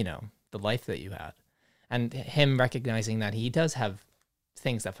 you know, the life that you had. And him recognizing that he does have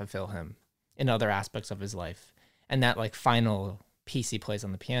things that fulfill him in other aspects of his life. And that like final piece he plays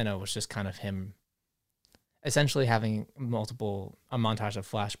on the piano was just kind of him essentially having a montage of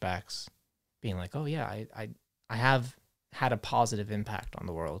flashbacks being like, oh yeah, I have had a positive impact on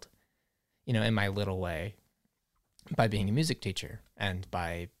the world, you know, in my little way, by being a music teacher and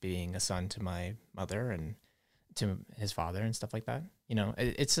by being a son to my mother and to his father and stuff like that. You know,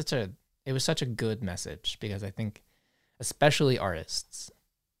 it was such a good message, because I think especially artists,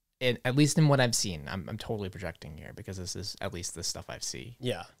 at least in what I've seen, I'm totally projecting here because this is at least the stuff I've seen.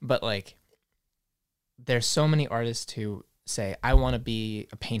 Yeah. But like, there's so many artists who say, I want to be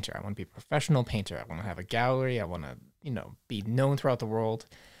a painter. I want to be a professional painter. I want to have a gallery. I want to, you know, be known throughout the world.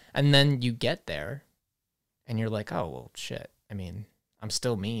 And then you get there and you're like, oh, well, shit. I mean, I'm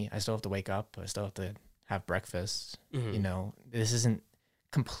still me. I still have to wake up. I still have to have breakfast. You know, this isn't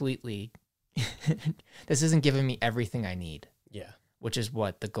completely, this isn't giving me everything I need. Yeah. Which is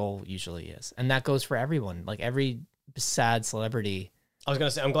what the goal usually is. And that goes for everyone. Like every sad celebrity. I was going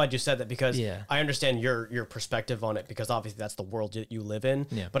to say, I'm glad you said that, because I understand your perspective on it, because obviously that's the world that you live in.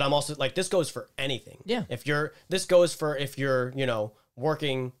 Yeah. But I'm also like, this goes for anything. Yeah. If you're, you know,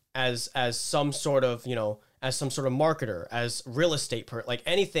 working as some sort of, you know, as some sort of marketer, as real estate, like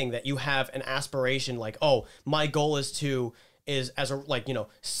anything that you have an aspiration, like, oh, my goal is as a, like, you know,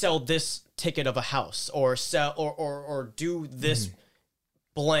 sell this ticket of a house, or sell, or do this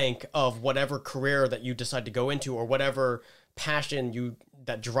blank of whatever career that you decide to go into, or whatever passion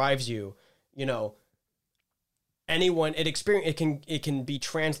that drives you, you know, anyone, it can be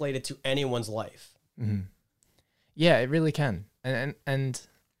translated to anyone's life. Yeah, it really can. And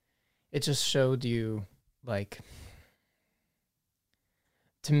it just showed you, like,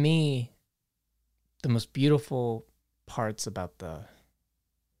 to me, the most beautiful parts about the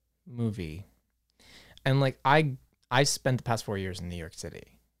movie, and like I spent the past 4 years in New York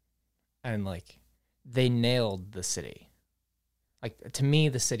City, and like they nailed the city. Like to me,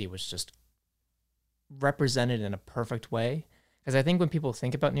 the city was just represented in a perfect way. Because I think when people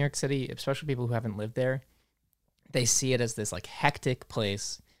think about New York City, especially people who haven't lived there, they see it as this like hectic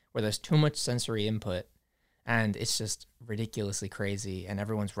place where there's too much sensory input and it's just ridiculously crazy and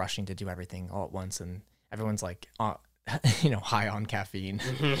everyone's rushing to do everything all at once and everyone's like, high on caffeine,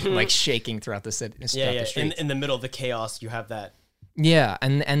 like shaking throughout the city. Yeah. In the middle of the chaos, you have that. Yeah,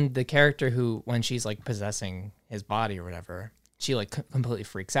 and the character who, when she's like possessing his body or whatever, she like completely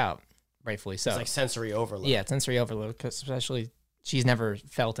freaks out, rightfully so. It's like sensory overload. Yeah, sensory overload, 'cause especially she's never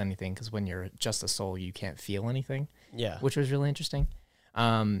felt anything because when you're just a soul, you can't feel anything. Yeah. Which was really interesting.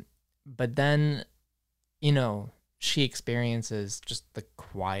 But then, she experiences just the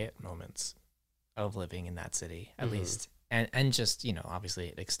quiet moments of living in that city, at least. And just, obviously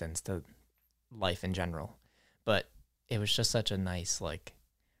it extends to life in general. But it was just such a nice, like,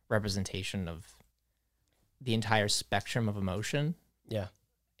 representation of the entire spectrum of emotion. Yeah.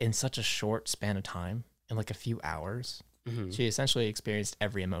 In such a short span of time, in like a few hours. She essentially experienced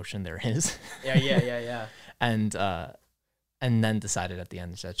every emotion there is. Yeah. And then decided at the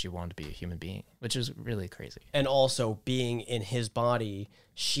end that she wanted to be a human being, which is really crazy. And also being in his body,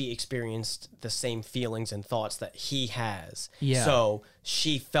 she experienced the same feelings and thoughts that he has. Yeah. So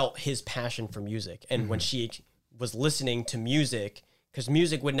she felt his passion for music. And when she was listening to music, because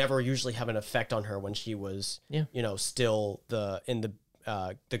music would never usually have an effect on her when she was, still in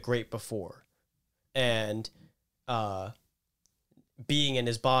the great before. And being in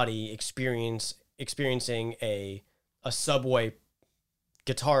his body, experiencing a Subway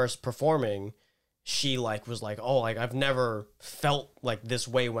guitarist performing, she was like, oh, like I've never felt like this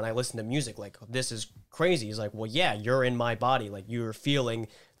way when I listen to music. Like, this is crazy. He's like, well, yeah, you're in my body. Like, you're feeling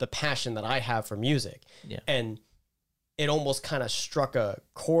the passion that I have for music. Yeah. And it almost kind of struck a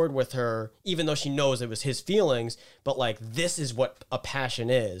chord with her, even though she knows it was his feelings, but like, this is what a passion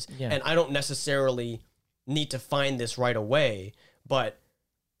is. Yeah. And I don't necessarily need to find this right away, but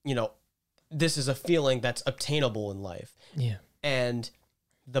this is a feeling that's obtainable in life. Yeah. And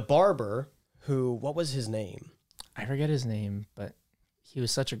the barber, what was his name? I forget his name, but he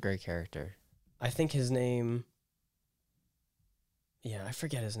was such a great character. I think his name, I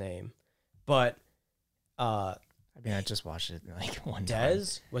forget his name, but I just watched it like one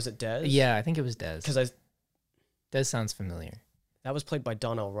Dez? time. Was it Dez? Yeah, I think it was Dez. Because Dez sounds familiar. That was played by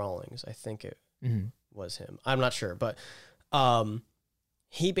Donnell Rawlings. I think it was him. I'm not sure, but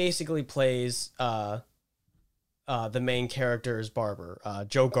he basically plays the main character's barber.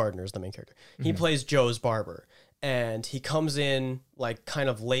 Joe Gardner is the main character. He plays Joe's barber, and he comes in like kind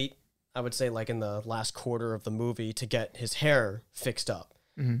of late, I would say like in the last quarter of the movie, to get his hair fixed up.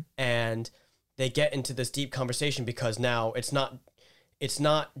 And they get into this deep conversation because now it's not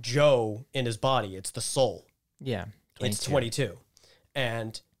Joe in his body, it's the soul. Yeah. 22. It's 22.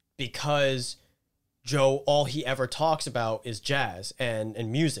 And because Joe, all he ever talks about is jazz and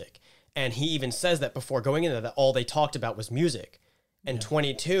music. And he even says that before going into that all they talked about was music. And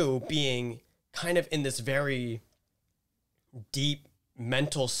 22 being kind of in this very deep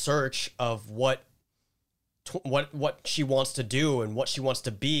mental search of what she wants to do and what she wants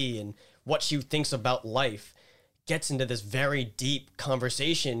to be and what she thinks about life, gets into this very deep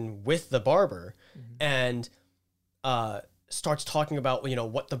conversation with the barber and starts talking about,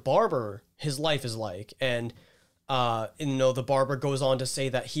 what the barber, his life is like. And, the barber goes on to say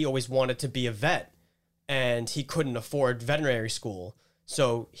that he always wanted to be a vet and he couldn't afford veterinary school.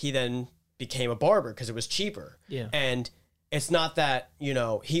 So he then became a barber because it was cheaper. Yeah. And it's not that,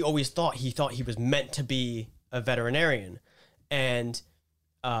 he always thought he was meant to be a veterinarian. And,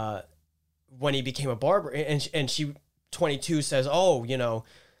 when he became a barber and she 22 says, oh,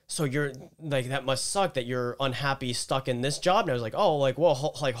 so you're like, that must suck that you're unhappy, stuck in this job. And I was like, oh, like, well,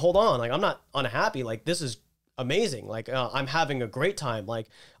 hold on. Like, I'm not unhappy. Like, this is amazing. Like, I'm having a great time. Like,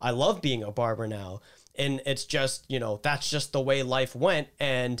 I love being a barber now. And it's just, that's just the way life went.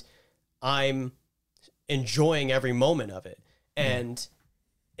 And I'm enjoying every moment of it. And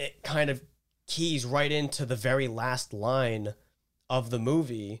it kind of keys right into the very last line of the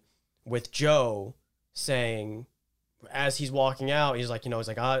movie with Joe saying, as he's walking out, he's like,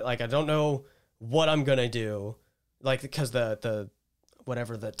 I don't know what I'm gonna do, like, because the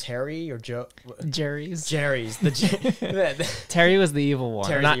whatever the Terry or Jerry's. Terry was the evil one.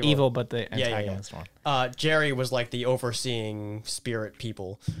 Terry's Not evil. evil, but the antagonist one. Jerry was like the overseeing spirit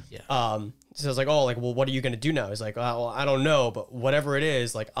people. Yeah. So I was like, oh, like, well, what are you going to do now? He's like, well, I don't know, but whatever it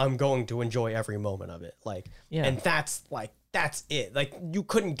is, like, I'm going to enjoy every moment of it. Like, and that's it. Like, you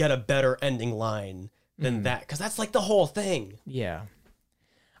couldn't get a better ending line than that, because that's like the whole thing. Yeah.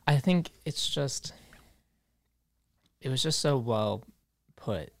 I think it was just so well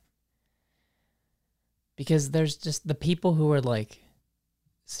put. Because there's just the people who are like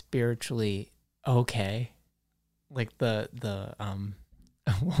spiritually okay. Like the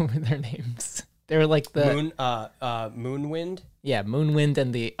what were their names? They were like the Moonwind. Yeah, Moonwind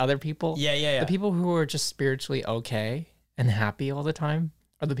and the other people. Yeah. The people who are just spiritually okay and happy all the time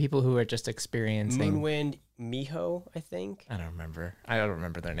are the people who are just experiencing Moonwind, Miho, I think. I don't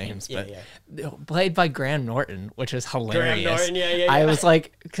remember their names, Yeah, but played by Graham Norton, which is hilarious. Graham Norton, yeah. I was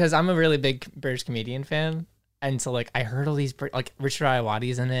like, because I'm a really big British comedian fan, and so like I heard all these like Richard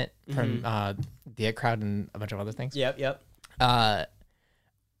Ayoade's in it from The It Crowd and a bunch of other things. Yep.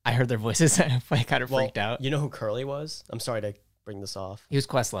 I heard their voices and I kind of freaked out. You know who Curly was? I'm sorry to bring this off. He was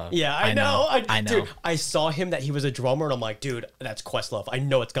Questlove. Yeah, I know. I know. Dude, I saw him that he was a drummer, and I'm like, dude, that's Questlove. I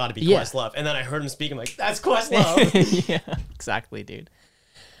know it's got to be Questlove. And then I heard him speak. I'm like, that's Questlove. Yeah, exactly, dude.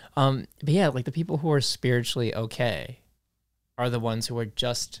 But yeah, like the people who are spiritually okay are the ones who are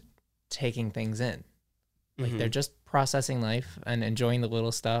just taking things in. Like they're just processing life and enjoying the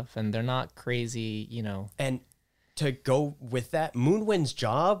little stuff, and they're not crazy, you know. And to go with that, Moonwind's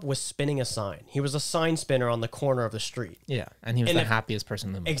job was spinning a sign. He was a sign spinner on the corner of the street. Yeah, and he was the happiest person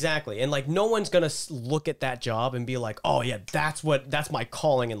in the movie. Exactly. And like no one's going to look at that job and be like, "Oh yeah, that's my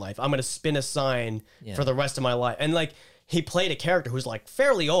calling in life. I'm going to spin a sign for the rest of my life." And like he played a character who's like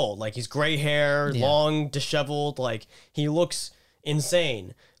fairly old. Like he's gray hair, long, disheveled, like he looks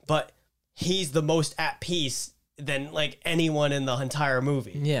insane, but he's the most at peace than like anyone in the entire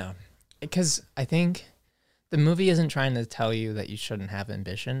movie. Yeah. Because I think the movie isn't trying to tell you that you shouldn't have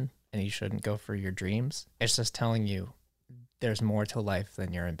ambition and you shouldn't go for your dreams. It's just telling you there's more to life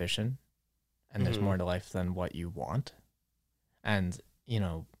than your ambition, and there's more to life than what you want. And, you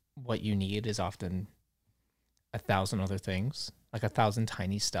know, what you need is often 1,000 other things, like 1,000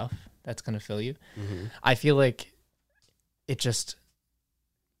 tiny stuff that's going to fill you. I feel like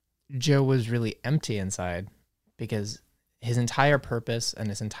Joe was really empty inside because his entire purpose and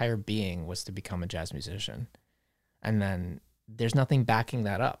his entire being was to become a jazz musician. And then there's nothing backing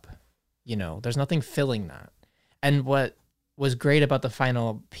that up. You know, there's nothing filling that. And what was great about the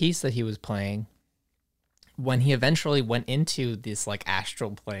final piece that he was playing, when he eventually went into this like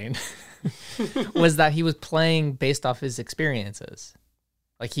astral plane, was that he was playing based off his experiences.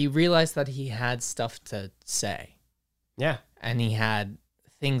 Like he realized that he had stuff to say. Yeah. And he had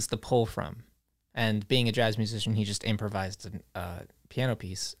things to pull from. And being a jazz musician, he just improvised a piano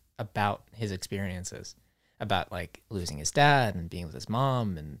piece about his experiences, about like losing his dad and being with his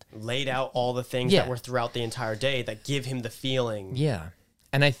mom, and laid out all the things that were throughout the entire day that give him the feeling. Yeah.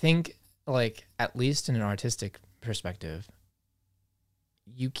 And I think like, at least in an artistic perspective,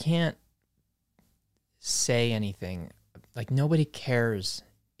 you can't say anything. Like nobody cares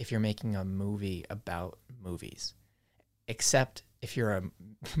if you're making a movie about movies, except if you're a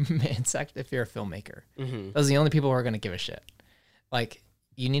filmmaker. Those are the only people who are going to give a shit. Like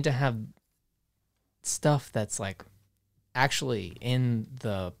you need to have stuff that's like actually in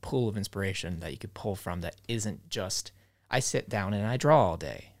the pool of inspiration that you could pull from, that isn't just I sit down and I draw all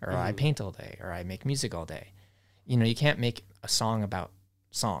day, or I paint all day, or I make music all day. You know, you can't make a song about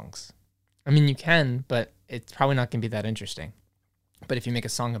songs. I mean, you can, but it's probably not going to be that interesting. But if you make a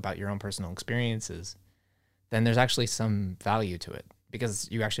song about your own personal experiences, then there's actually some value to it,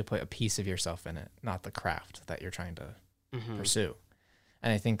 because you actually put a piece of yourself in it, not the craft that you're trying to pursue.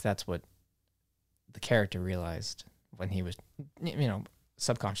 And I think that's what the character realized when he was, you know,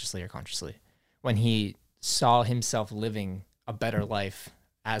 subconsciously or consciously, when he saw himself living a better life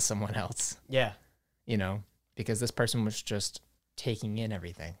as someone else. Yeah. You know, because this person was just taking in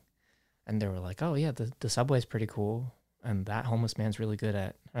everything. And they were like, oh yeah, the subway's pretty cool. And that homeless man's really good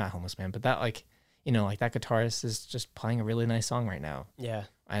at, not homeless man, but that like, you know, like that guitarist is just playing a really nice song right now. Yeah.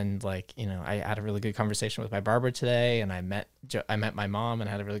 And like, you know, I had a really good conversation with my barber today, and I met my mom and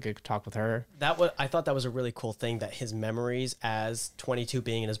had a really good talk with her. I thought that was a really cool thing, that his memories as 22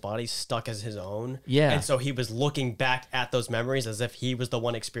 being in his body stuck as his own. Yeah. And so he was looking back at those memories as if he was the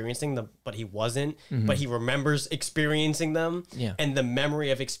one experiencing them, but he wasn't. But he remembers experiencing them. Yeah. And the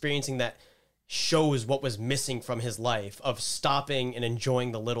memory of experiencing that shows what was missing from his life, of stopping and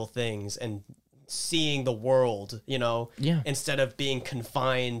enjoying the little things and seeing the world, Yeah. instead of being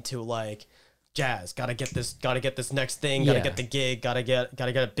confined to like jazz. Gotta get this next thing, gotta Yeah. get the gig, gotta get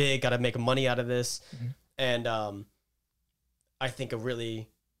it big, gotta make money out of this. And I think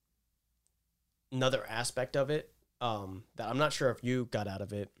another aspect of it that I'm not sure if you got out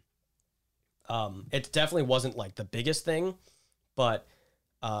of it. It definitely wasn't like the biggest thing, but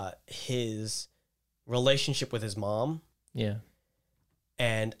his relationship with his mom. Yeah.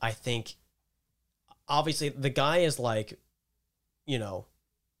 And I think obviously the guy is like, in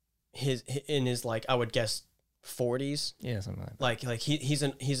his like, I would guess 40s. Yeah, something like that. Like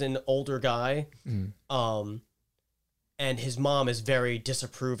he's an older guy. And his mom is very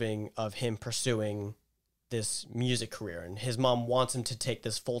disapproving of him pursuing this music career, and his mom wants him to take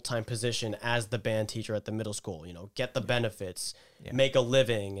this full-time position as the band teacher at the middle school, get the benefits, make a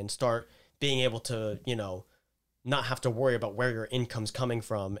living, and start being able to, not have to worry about where your income's coming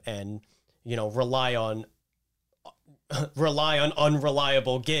from, and, rely on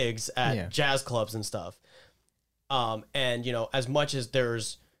unreliable gigs at jazz clubs and stuff. And, as much as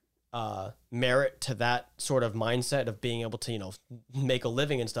there's merit to that sort of mindset of being able to, make a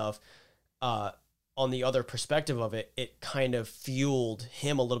living and stuff, on the other perspective of it, it kind of fueled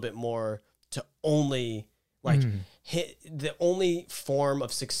him a little bit more to only hit the only form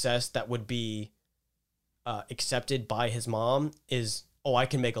of success that would be accepted by his mom is, I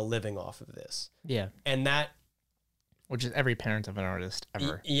can make a living off of this. Yeah. And that, which is every parent of an artist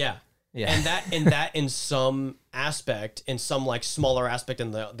ever. Yeah. Yeah. And that in some aspect, in some like smaller aspect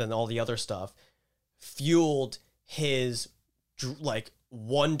than all the other stuff, fueled his like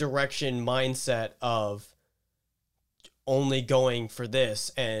one direction mindset of only going for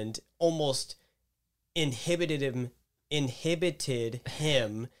this, and almost inhibited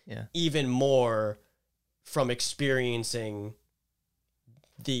him even more from experiencing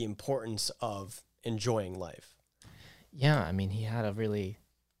the importance of enjoying life. Yeah, I mean, he had a really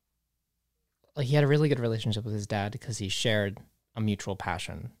good relationship with his dad because he shared a mutual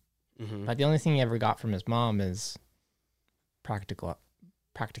passion. But the only thing he ever got from his mom is practicality.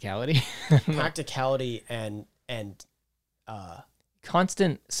 Practicality and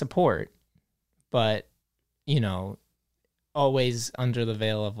constant support, but always under the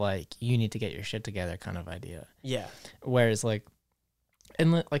veil of like, you need to get your shit together kind of idea. Yeah. Whereas like,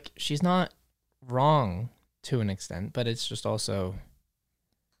 and like, she's not wrong to an extent, but it's just also,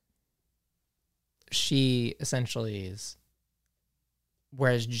 she essentially is,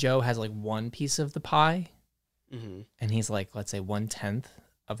 whereas Joe has like one piece of the pie, and he's like, let's say 1/10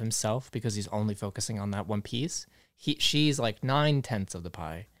 of himself because he's only focusing on that one piece. She's like 9/10 of the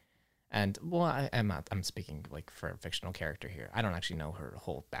pie. And well, I'm speaking like for a fictional character here. I don't actually know her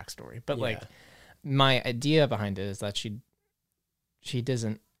whole backstory, but like my idea behind it is that she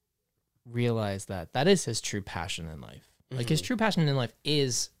doesn't realize that is his true passion in life. Like his true passion in life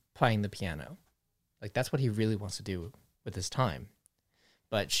is playing the piano. Like that's what he really wants to do with his time.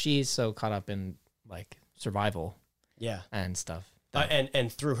 But she's so caught up in like survival, and stuff.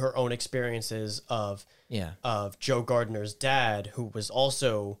 And through her own experiences of Joe Gardner's dad, who was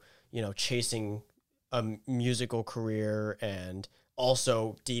also, chasing a musical career and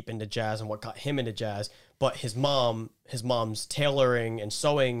also deep into jazz, and what got him into jazz. But his mom's tailoring and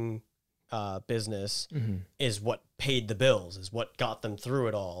sewing business is what paid the bills, is what got them through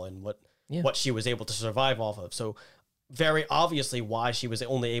it all, and what she was able to survive off of. So very obviously why she was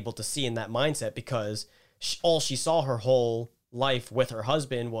only able to see in that mindset, because all she saw her whole life with her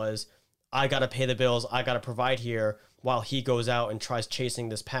husband was, I got to pay the bills, I got to provide here, while he goes out and tries chasing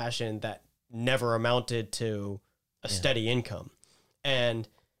this passion that never amounted to a steady income. And,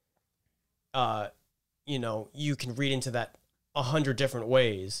 you can read into that 100 different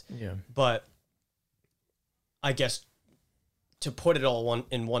ways. Yeah. But I guess to put it all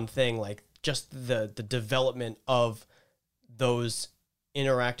in one thing, like just the development of those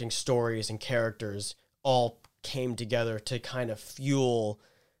interacting stories and characters all came together to kind of fuel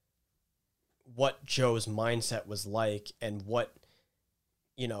what Joe's mindset was like, and what,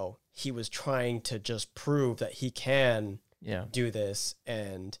 he was trying to just prove that he can do this.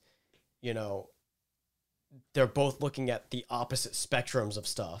 And, they're both looking at the opposite spectrums of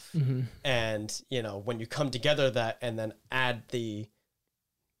stuff. And, when you come together that, and then add the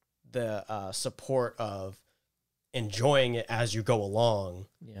support of enjoying it as you go along,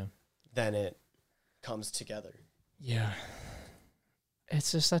 then it comes together. Yeah.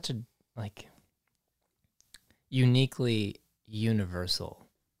 It's just such a like uniquely universal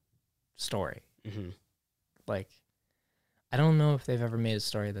story. Like, I don't know if they've ever made a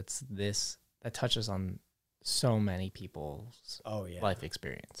story that touches on so many people's life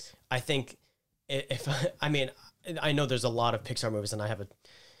experience. I think if I mean, I know there's a lot of Pixar movies, and I have a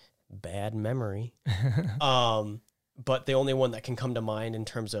bad memory. But the only one that can come to mind in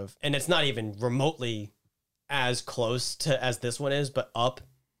terms of, and it's not even remotely as close to as this one is, but Up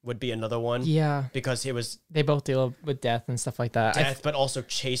would be another one. Yeah, because they both deal with death and stuff like that. Death, but also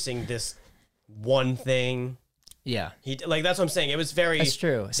chasing this one thing. Yeah, like that's what I'm saying. It was very. That's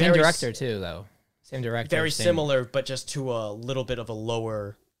true. Same director too, though. Same director. Very similar, but just to a little bit of a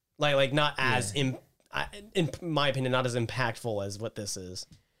lower, like not as in my opinion, not as impactful as what this is.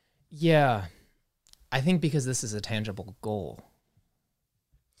 Yeah, I think because this is a tangible goal.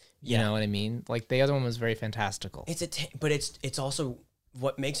 You know what I mean? Like the other one was very fantastical. But it's also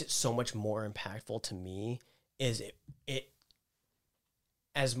what makes it so much more impactful to me is it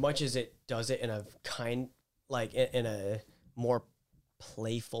as much as it does it in a in a more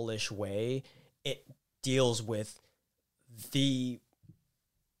playful-ish way, it deals with the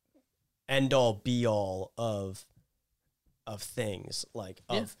end-all be-all of things, like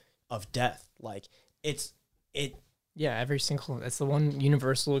of death. Like every single, it's the one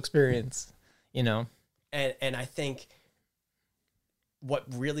universal experience, you know. And I think what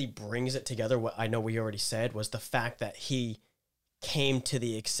really brings it together, what I know we already said, was the fact that he came to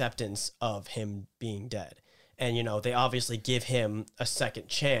the acceptance of him being dead. And, you know, they obviously give him a second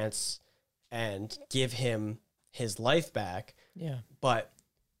chance and give him his life back. Yeah. But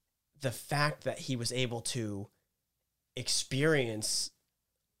the fact that he was able to experience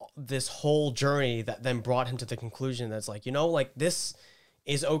this whole journey that then brought him to the conclusion that's like, you know, like this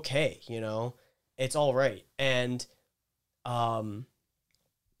is okay, you know, it's all right. And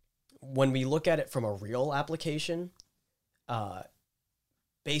when we look at it from a real application,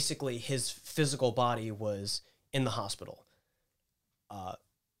 basically his physical body was in the hospital,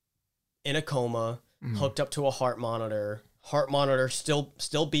 in a coma, hooked up to a heart monitor still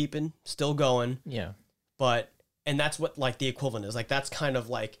beeping, still going. Yeah. And that's what like the equivalent is. Like that's kind of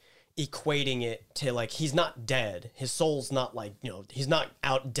like equating it to like he's not dead. His soul's not like, you know, he's not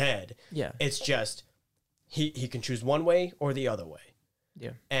out dead. Yeah. It's just he can choose one way or the other way.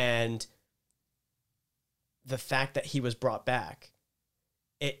 Yeah. And the fact that he was brought back,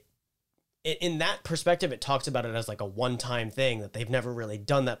 it in that perspective, it talks about it as like a one-time thing that they've never really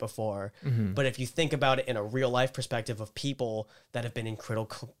done that before. Mm-hmm. But if you think about it in a real life perspective of people that have been in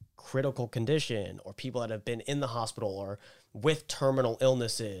critical condition, or people that have been in the hospital or with terminal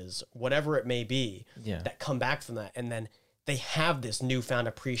illnesses, whatever it may be, that come back from that, and then they have this newfound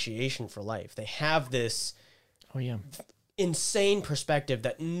appreciation for life. They have this insane perspective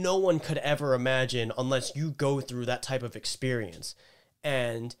that no one could ever imagine unless you go through that type of experience.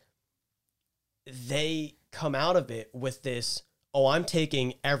 And they come out of it with this, I'm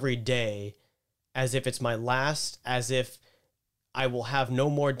taking every day as if it's my last, as if I will have no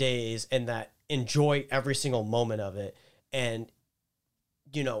more days, and that enjoy every single moment of it. And,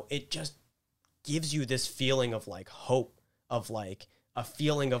 you know, it just gives you this feeling of like hope, of like a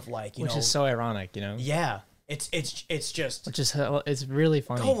feeling of like, which is so ironic, you know? Yeah. It's just, which is, it's really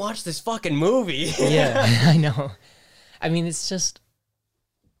funny. Go watch this fucking movie. Yeah, I know. I mean, it's just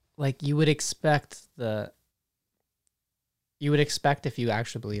like you would expect if you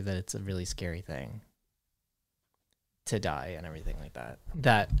actually believe that it's a really scary thing to die and everything like that,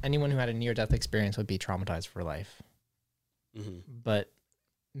 that anyone who had a near-death experience would be traumatized for life. Mm-hmm. But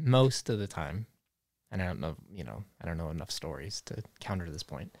most of the time, and I don't know enough stories to counter this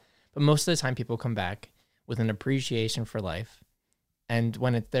point, but most of the time people come back with an appreciation for life, and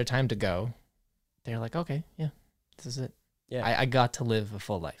when it's their time to go, they're like, okay, yeah, this is it. Yeah, I got to live a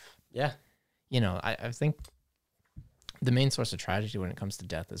full life. Yeah. You know, I think the main source of tragedy when it comes to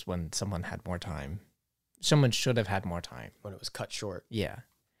death is when someone had more time. Someone should have had more time. When it was cut short. Yeah.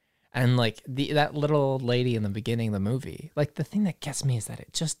 And like that little lady in the beginning of the movie, like the thing that gets me is that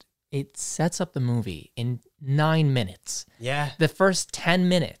it sets up the movie in 9 minutes. Yeah. The first 10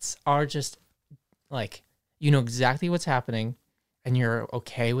 minutes are just like, you know exactly what's happening and you're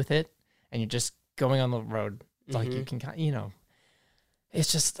okay with it, and you're just going on the road. Like you can, you know,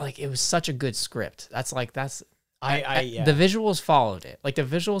 it's just like, it was such a good script. The visuals followed it. Like the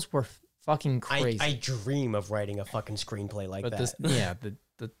visuals were fucking crazy. I dream of writing a fucking screenplay like that.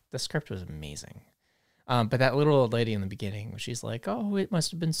 The script was amazing. But that little old lady in the beginning, she's like, oh, it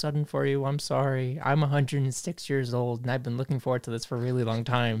must have been sudden for you. I'm sorry. I'm 106 years old and I've been looking forward to this for a really long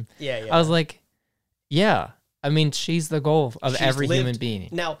time. Yeah. I was like, yeah. I mean, she's the goal of every human being.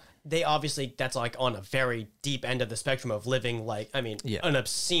 Now, they obviously, that's like on a very deep end of the spectrum of living, like, I mean, an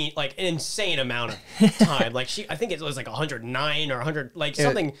obscene, like an insane amount of time. Like I think it was like 109 or 100, like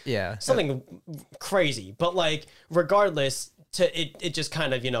something crazy. But like, regardless, it just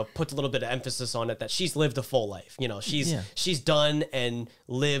kind of, puts a little bit of emphasis on it that she's lived a full life. She's done and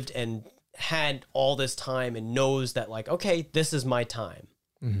lived and had all this time and knows that, like, okay, this is my time.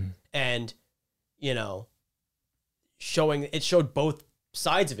 And, showed both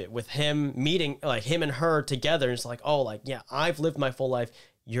sides of it with him meeting, like, him and her together. And it's like, oh, like, yeah, I've lived my full life.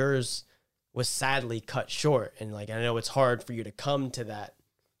 Yours was sadly cut short. And, like, I know it's hard for you to come to that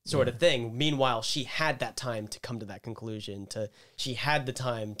sort of thing. Meanwhile, she had that time to come to that conclusion. She had the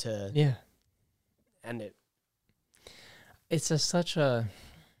time to end it. It's such a...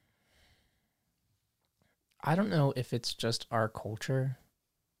 I don't know if it's just our culture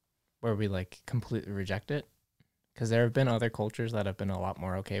where we, like, completely reject it. Because there have been other cultures that have been a lot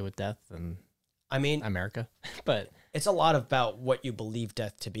more okay with death than America. But it's a lot about what you believe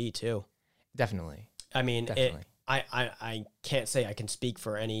death to be, too. Definitely. I mean, I can't say I can speak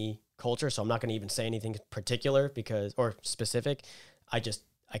for any culture, so I'm not going to even say anything particular or specific. I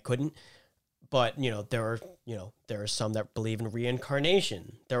couldn't. But, there are some that believe in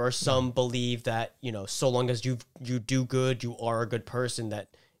reincarnation. There are some believe that, so long as you do good, you are a good person,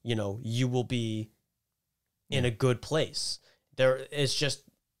 that, you will be in a good place. There is just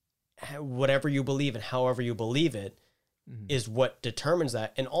whatever you believe and however you believe it is what determines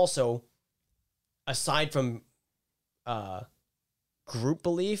that. And also, aside from group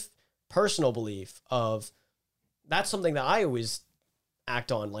belief, personal belief that's something that I always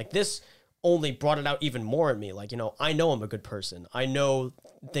act on. Like, this only brought it out even more in me. Like, I know I'm a good person. I know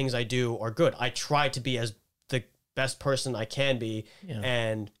things I do are good. I try to be as the best person I can be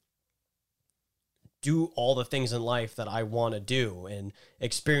and do all the things in life that I want to do and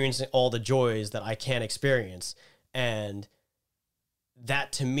experiencing all the joys that I can experience. And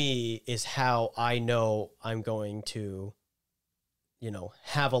that, to me, is how I know I'm going to,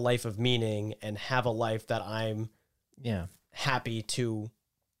 have a life of meaning and have a life that I'm happy to,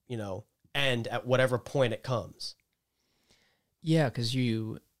 end at whatever point it comes. Yeah, because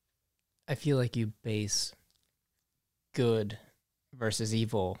I feel like you base good versus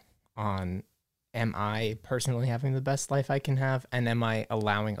evil on, am I personally having the best life I can have? And am I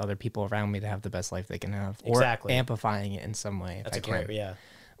allowing other people around me to have the best life they can have? Exactly. Or amplifying it in some way. That's great, yeah.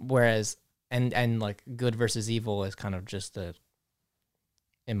 Whereas, and like good versus evil is kind of just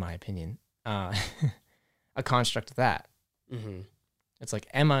in my opinion, a construct of that. Mm-hmm. It's like,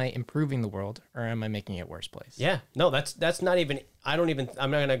 am I improving the world or am I making it a worse place? Yeah, no, that's not even, I'm not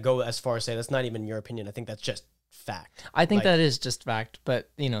going to go as far as say that's not even your opinion. I think that's just fact. I think that is just fact, but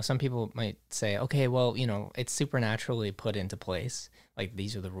some people might say, okay, well, it's supernaturally put into place. Like,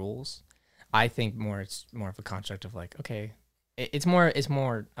 these are the rules. I think it's more of a construct of, like, okay, it's more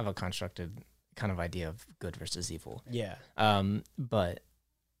of a constructed kind of idea of good versus evil. Yeah. But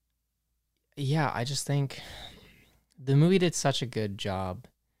yeah, I just think the movie did such a good job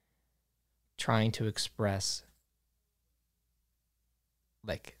trying to express,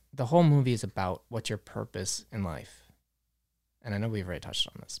 like, the whole movie is about what's your purpose in life. And I know we've already touched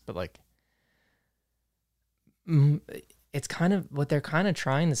on this, but, like, it's kind of what they're kind of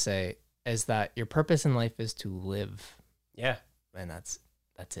trying to say is that your purpose in life is to live. Yeah. And that's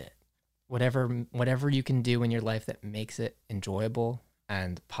it. Whatever you can do in your life that makes it enjoyable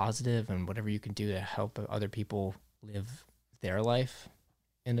and positive, and whatever you can do to help other people live their life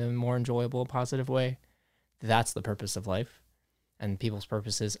in a more enjoyable, positive way, that's the purpose of life. And people's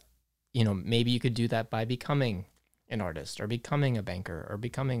purposes, maybe you could do that by becoming an artist or becoming a banker or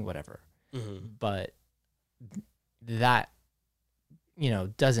becoming whatever. Mm-hmm. But that,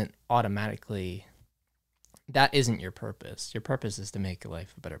 doesn't automatically, that isn't your purpose. Your purpose is to make your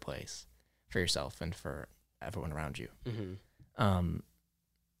life a better place for yourself and for everyone around you. Mm-hmm.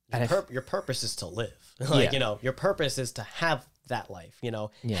 Your purpose is to live. Your purpose is to have that life,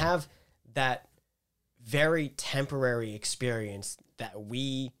 have that very temporary experience that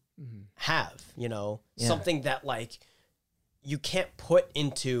we have, something that, like, you can't put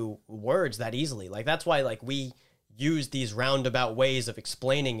into words that easily. Like, that's why, like, we use these roundabout ways of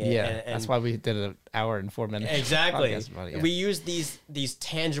explaining it. Yeah, and that's why we did an hour and 4 minutes. Exactly. We use these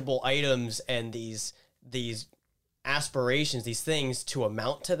tangible items and these aspirations, these things to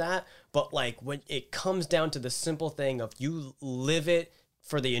amount to that. But, like, when it comes down to the simple thing of you live it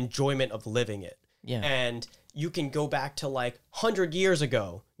for the enjoyment of living it. Yeah. And you can go back to, like, 100 years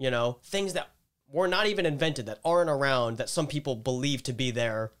ago, things that were not even invented, that aren't around, that some people believe to be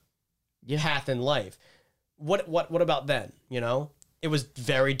their path in life. What about then? It was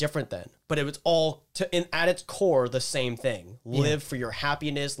very different then, but it was all at its core the same thing. Live for your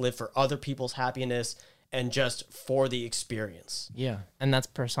happiness, live for other people's happiness, and just for the experience. Yeah, and that's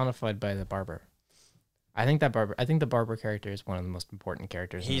personified by the barber. I think the barber character is one of the most important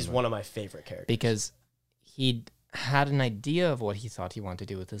characters. He's one of my favorite characters because he had an idea of what he thought he wanted to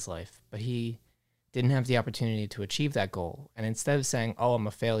do with his life, but he didn't have the opportunity to achieve that goal. And instead of saying, "Oh, I'm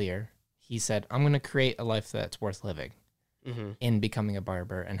a failure," he said, "I'm going to create a life that's worth living in becoming a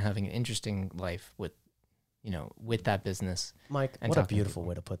barber and having an interesting life with, with that business." Mike, and what a beautiful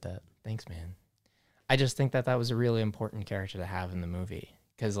way to put that. Thanks, man. I just think that was a really important character to have in the movie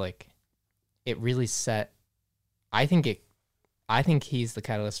because, like, it really set. I think he's the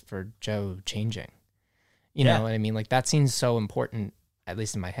catalyst for Joe changing. You know what I mean? Like, that scene's so important, at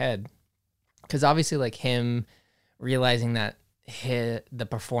least in my head, because obviously, like, him realizing that the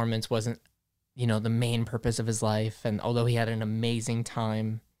performance wasn't, the main purpose of his life, and although he had an amazing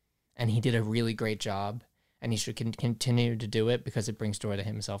time, and he did a really great job, and he should continue to do it because it brings joy to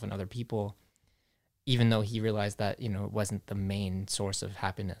himself and other people, even though he realized that, it wasn't the main source of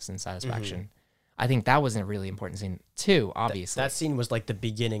happiness and satisfaction. I think that was a really important scene too, obviously. That scene was like the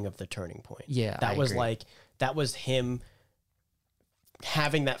beginning of the turning point. Yeah. That was him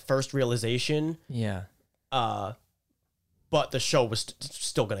having that first realization. Yeah. But the show was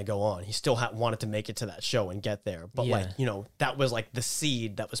still going to go on. He still wanted to make it to that show and get there. But that was like the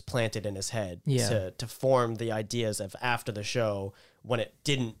seed that was planted in his head to form the ideas of after the show when it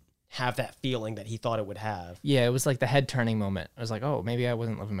didn't have that feeling that he thought it would have. Yeah, it was like the head turning moment. I was like, oh, maybe I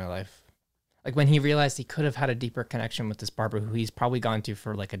wasn't living my life. Like when he realized he could have had a deeper connection with this barber who he's probably gone to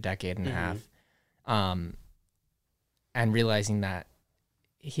for like a decade and a half. And realizing that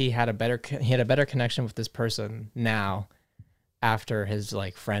he had a better connection with this person now after his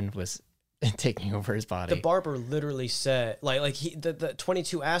like friend was taking over his body. The barber literally said the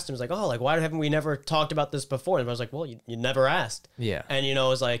 22 asked him, was like, oh, like, why haven't we never talked about this before? And I was like, well, you never asked. Yeah. And it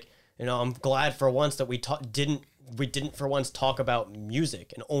was like, I'm glad for once that we didn't for once talk about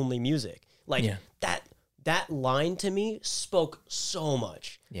music and only music. Like that line to me spoke so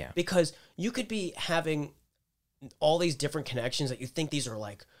much. Yeah. Because you could be having all these different connections that you think these are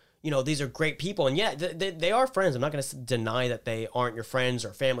like, these are great people. And yeah, they are friends. I'm not going to deny that they aren't your friends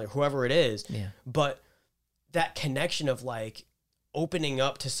or family or whoever it is. Yeah. But that connection of like opening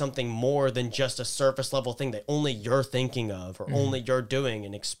up to something more than just a surface level thing that only you're thinking of or only you're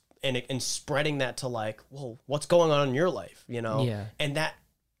doing and spreading that to like, well, what's going on in your life, Yeah. And that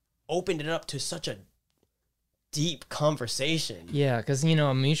opened it up to such a deep conversation. Yeah, because,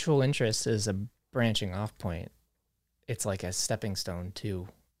 a mutual interest is a branching off point. It's like a stepping stone to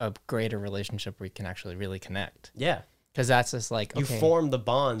a greater relationship where you can actually really connect. Yeah. Because that's just like, you form the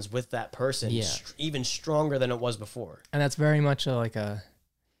bonds with that person even stronger than it was before. And that's very much it's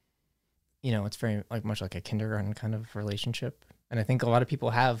very like much like a kindergarten kind of relationship. And I think a lot of people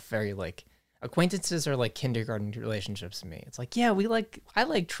have very like acquaintances are like kindergarten relationships to me. It's like, yeah, I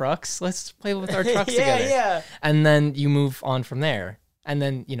like trucks. Let's play with our trucks together. Yeah. And then you move on from there. And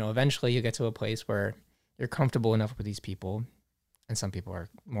then, eventually you get to a place where you're comfortable enough with these people, and some people are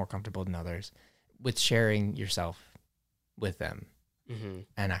more comfortable than others, with sharing yourself with them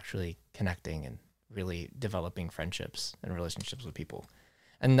and actually connecting and really developing friendships and relationships with people.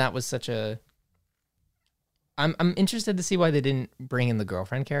 And that was such a... I'm interested to see why they didn't bring in the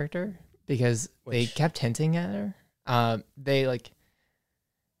girlfriend character, because they kept hinting at her.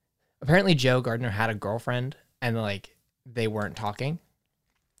 Apparently Joe Gardner had a girlfriend and like they weren't talking,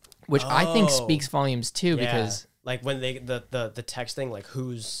 which I think speaks volumes too, because like when they the text thing, like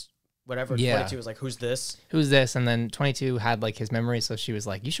who's whatever 22 was like, who's this? And then 22 had like his memory, so she was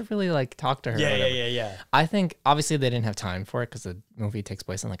like, you should really like talk to her. Yeah. I think obviously they didn't have time for it because the movie takes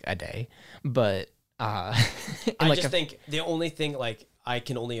place in like a day, but I just think the only thing like I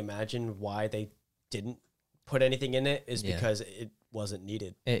can only imagine why they didn't put anything in it is because it wasn't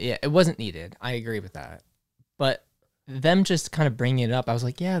needed. It wasn't needed. I agree with that. But them just kind of bringing it up, I was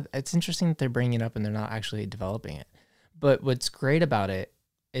like, yeah, it's interesting that they're bringing it up and they're not actually developing it. But what's great about it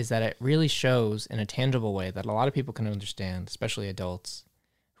is that it really shows in a tangible way that a lot of people can understand, especially adults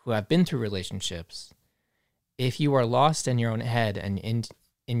who have been through relationships. If you are lost in your own head and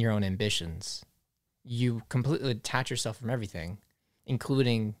in your own ambitions, you completely detach yourself from everything,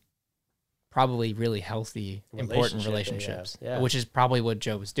 including probably really healthy, important relationships, which is probably what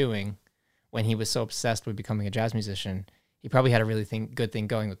Joe was doing when he was so obsessed with becoming a jazz musician. He probably had a really good thing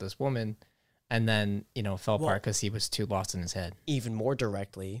going with this woman, and then, fell apart because he was too lost in his head. Even more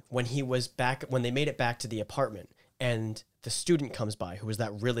directly, when they made it back to the apartment and the student comes by who was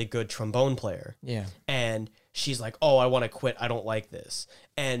that really good trombone player. Yeah. And she's like, oh, I want to quit. I don't like this.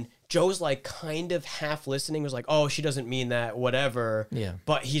 And Joe's like kind of half listening, was like, oh, she doesn't mean that, whatever. Yeah.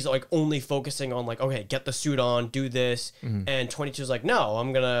 But he's like only focusing on like, okay, get the suit on, do this. And 22's like, no,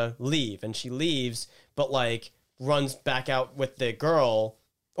 I'm going to leave. And she leaves. but like runs back out with the girl,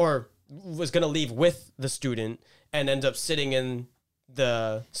 or was gonna leave with the student and ends up sitting in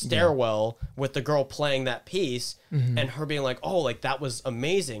the stairwell with the girl playing that piece, and her being like, oh, like that was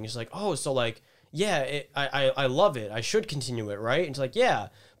amazing. She's like, oh, so like, yeah, I love it. I should continue it, right? And she's like, yeah.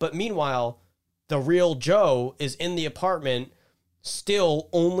 But meanwhile, the real Joe is in the apartment still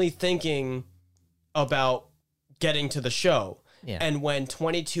only thinking about getting to the show. Yeah. And when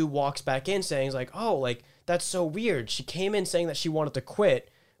 22 walks back in saying like, oh, like that's so weird. She came in saying that she wanted to quit,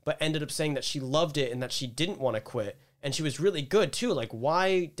 but ended up saying that she loved it and that she didn't want to quit. And she was really good too. Like,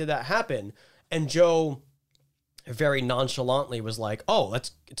 why did that happen? And Joe very nonchalantly was like, oh,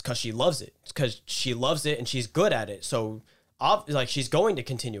 it's because she loves it. It's because she loves it and she's good at it. So like she's going to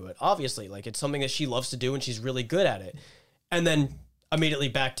continue it, obviously. Like it's something that she loves to do and she's really good at it. And then immediately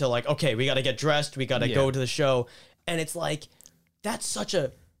back to like, okay, we got to get dressed. We got to go to the show. And it's like,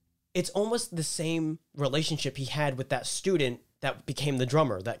 it's almost the same relationship he had with that student that became the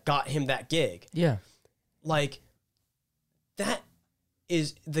drummer, that got him that gig. Yeah. Like, that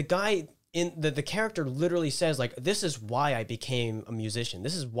is the guy in the character literally says like, this is why I became a musician.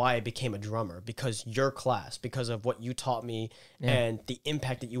 This is why I became a drummer, because your class, because of what you taught me and the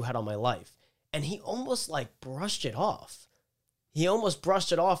impact that you had on my life. And he almost like brushed it off. He almost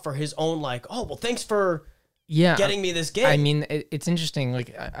brushed it off for his own like, oh, well, thanks for getting me this gig. I mean, it's interesting.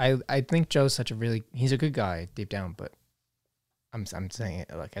 Like I think Joe's he's a good guy deep down, but I'm saying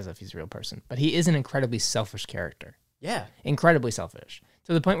it like as if he's a real person. But he is an incredibly selfish character. Yeah. Incredibly selfish.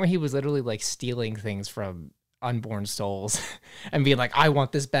 To the point where he was literally like stealing things from unborn souls and being like, I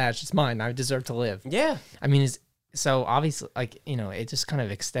want this badge. It's mine. I deserve to live. Yeah. I mean, so obviously, like, you know, it just kind of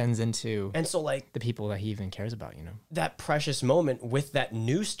extends into and so like the people that he even cares about, you know? That precious moment with that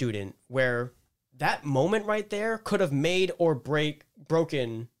new student where that moment right there could have made or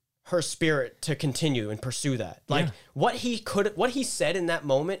broken her spirit to continue and pursue that. Like what he said in that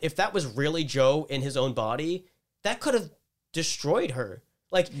moment, if that was really Joe in his own body, that could have destroyed her.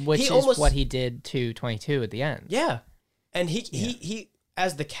 Like which is what he did to 22 at the end. Yeah. And he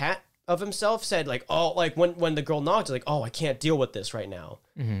as the cat of himself said like, oh, like when the girl knocked, like, oh, I can't deal with this right now.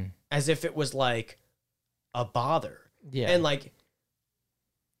 Mm-hmm. As if it was like a bother. Yeah. And like,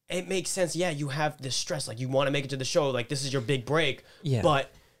 it makes sense. Yeah, you have this stress. Like you want to make it to the show. Like this is your big break. Yeah.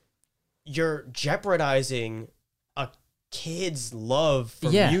 But you're jeopardizing a kid's love for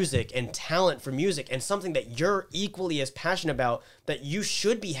music and talent for music and something that you're equally as passionate about, that you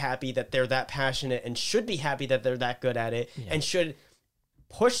should be happy that they're that passionate and should be happy that they're that good at it and should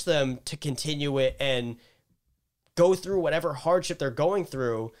push them to continue it and go through whatever hardship they're going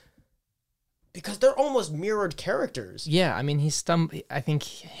through, because they're almost mirrored characters. Yeah, I mean, I think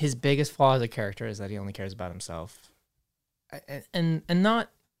his biggest flaw as a character is that he only cares about himself, and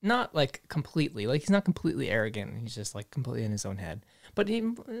not like completely. Like he's not completely arrogant. He's just like completely in his own head. But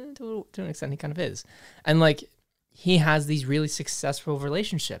to an extent, he kind of is. And like he has these really successful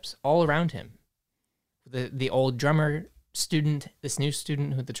relationships all around him. The old drummer student, this new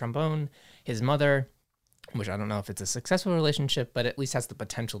student with the trombone, his mother, which I don't know if it's a successful relationship, but at least has the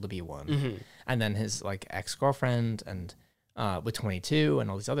potential to be one. Mm-hmm. And then his like ex-girlfriend and with 22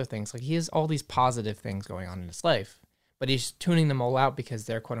 and all these other things. Like he has all these positive things going on in his life, but he's tuning them all out because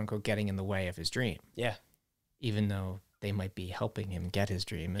they're quote unquote getting in the way of his dream. Yeah. Even though they might be helping him get his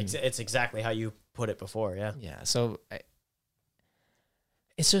dream. And it's exactly how you put it before. Yeah. Yeah. So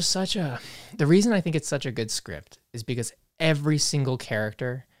it's just the reason I think it's such a good script is because every single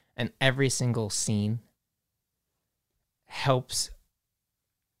character and every single scene helps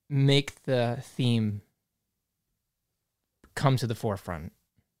make the theme come to the forefront.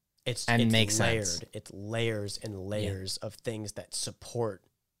 It's make layered. Sense. It's layers and layers of things that support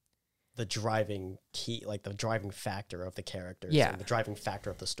the driving key, like the driving factor of the characters, and the driving factor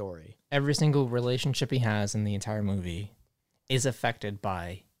of the story. Every single relationship he has in the entire movie is affected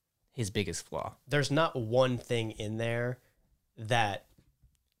by his biggest flaw. There's not one thing in there that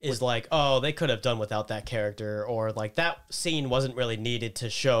is like, oh, they could have done without that character, or like that scene wasn't really needed to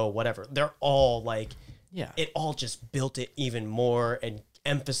show whatever. They're all like, it all just built it even more and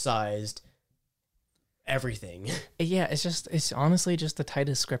emphasized everything. Yeah, it's honestly just the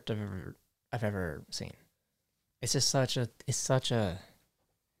tightest script I've ever seen. It's just such a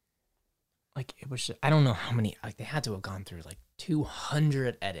like, it was, I don't know how many, like they had to have gone through like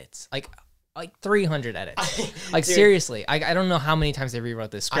 200 edits, like 300 edits. Like dude, seriously, I don't know how many times they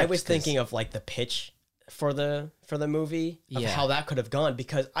rewrote this script. I was thinking of like the pitch for the movie of how that could have gone,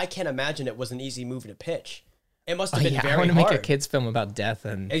 because I can't imagine it was an easy movie to pitch. It must have been very hard. I want to make a kids film about death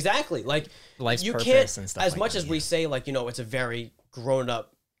and exactly like life's you purpose can't, and stuff. As like much that, as we say, like, you know, it's a very grown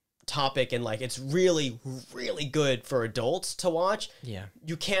up topic and like it's really, really good for adults to watch, Yeah.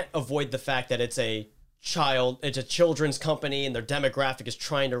 you can't avoid the fact that it's a children's company and their demographic is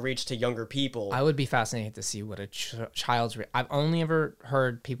trying to reach to younger people. I would be fascinated to see what a child's. I've only ever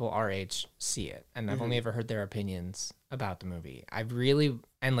heard people our age see it, and I've only ever heard their opinions about the movie. I really,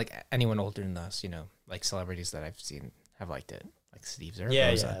 and like anyone older than us, you know, like celebrities that I've seen have liked it, like Steve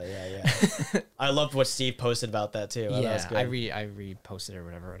Zaragoza. Yeah. I loved what Steve posted about that too. Oh, that was good. I reposted or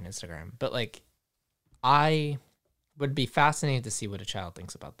whatever on Instagram. But like, I would be fascinated to see what a child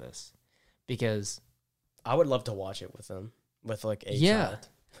thinks about this, because I would love to watch it with them, with like a Yeah. child.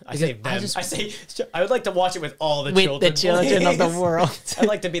 I say Because them. I would like to watch it with all the with children. the children of the please. world. I'd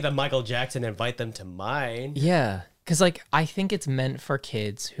like to be the Michael Jackson and invite them to mine. Yeah, because like I think it's meant for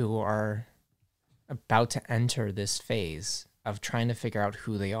kids who are about to enter this phase of trying to figure out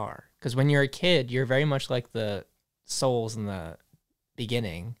who they are. Because when you're a kid, you're very much like the souls in the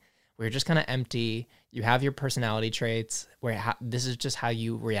beginning, where you're just kind of empty. You have your personality traits, where this is just how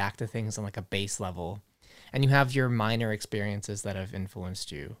you react to things on like a base level, and you have your minor experiences that have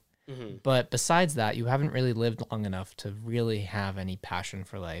influenced you. Mm-hmm. But besides that, you haven't really lived long enough to really have any passion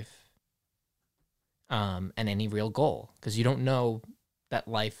for life, and any real goal, because you don't know that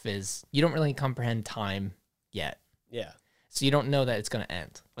life is. You don't really comprehend time yet, Yeah. so you don't know that it's gonna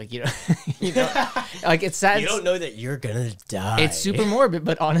end. Like you know, like it's sad. You don't know that you're gonna die. It's super morbid,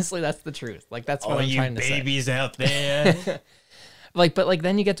 but honestly, that's the truth. Like that's what All I'm you trying to say. babies out there. Like, but like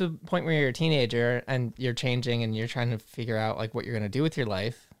then you get to a point where you're a teenager and you're changing and you're trying to figure out like what you're gonna do with your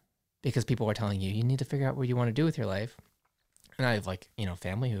life, because people are telling you need to figure out what you want to do with your life. And I have like, you know,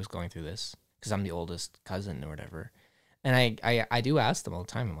 family who's going through this because I'm the oldest cousin or whatever. And I do ask them all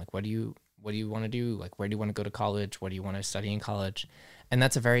the time. I'm like, what do you want to do? Like, where do you want to go to college? What do you want to study in college? And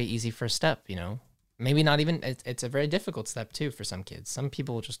that's a very easy first step, you know. Maybe not even. It's a very difficult step too for some kids. Some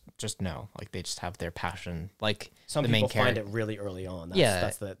people just know, like they just have their passion. Like Some the people main find character. it really early on. Yeah,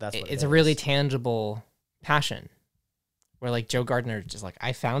 that's what it's a really tangible passion. Where like Joe Gardner, just like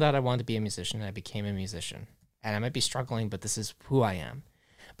I found out I wanted to be a musician, and I became a musician, and I might be struggling, but this is who I am.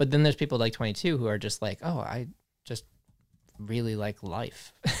 But then there's people like 22 who are just like, oh, I just really like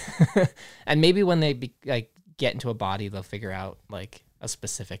life, and maybe when they get into a body, they'll figure out like a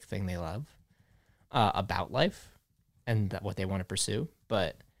specific thing they love about life and what they want to pursue.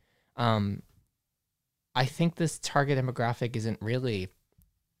 But I think this target demographic isn't really,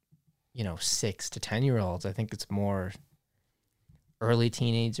 you know, 6 to 10-year-olds. I think it's more early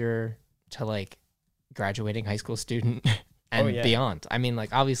teenager to like graduating high school student and beyond. I mean,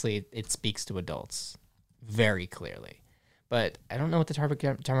 like obviously it speaks to adults very clearly, but I don't know what the target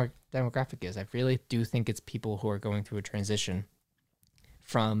demographic is. I really do think it's people who are going through a transition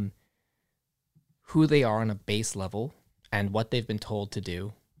from who they are on a base level and what they've been told to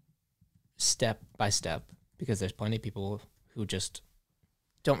do step by step, because there's plenty of people who just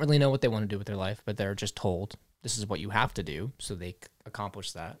don't really know what they want to do with their life, but they're just told this is what you have to do, so they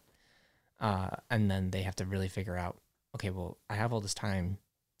accomplish that. And then they have to really figure out, okay, well, I have all this time,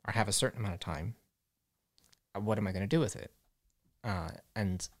 or I have a certain amount of time. What am I going to do with it?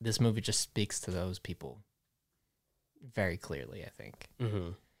 And this movie just speaks to those people very clearly, I think.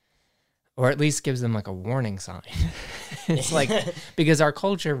 Mm-hmm. Or at least gives them like a warning sign. It's like, because our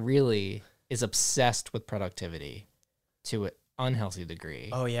culture really is obsessed with productivity to an unhealthy degree.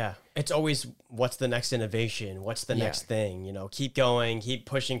 Oh yeah, it's always what's the next innovation, what's the next thing, you know, keep going, keep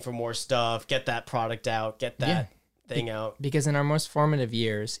pushing for more stuff, get that product out, get that thing out. Because in our most formative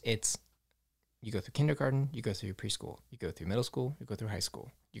years, it's you go through kindergarten, you go through preschool, you go through middle school, you go through high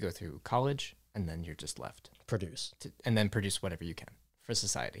school, you go through college, and then you're just left and then produce whatever you can for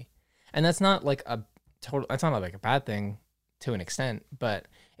society. And that's not like that's not like a bad thing to an extent, but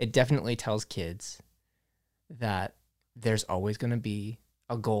it definitely tells kids that there's always going to be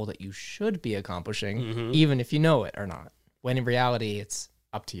a goal that you should be accomplishing, even if you know it or not. When in reality, it's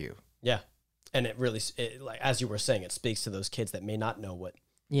up to you. Yeah. And it really, like as you were saying, it speaks to those kids that may not know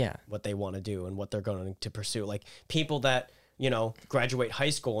what they want to do and what they're going to pursue. Like people that, you know, graduate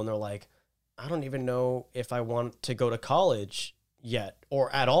high school and they're like, I don't even know if I want to go to college yet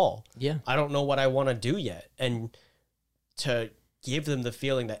or at all. Yeah. I don't know what I want to do yet. And to give them the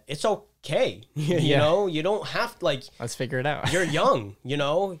feeling that it's okay. You know, you don't have to, like, let's figure it out. You're young, you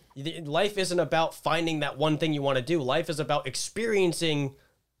know, life isn't about finding that one thing you want to do. Life is about experiencing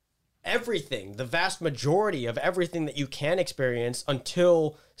everything, the vast majority of everything that you can experience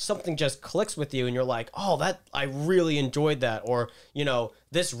until something just clicks with you and you're like, oh, that I really enjoyed that. Or, you know,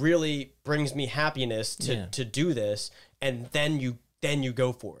 this really brings me happiness to do this. And then you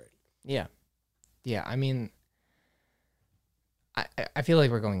go for it. Yeah. Yeah. I mean, I feel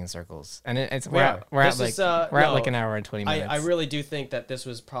like we're going in circles, and it's We are. we're at This like is, we're at no, like an hour and 20 minutes. I really do think that this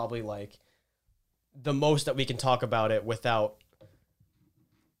was probably like the most that we can talk about it without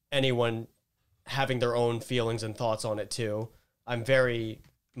anyone having their own feelings and thoughts on it too. I'm very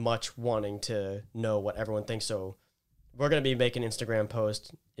much wanting to know what everyone thinks. So we're going to be making Instagram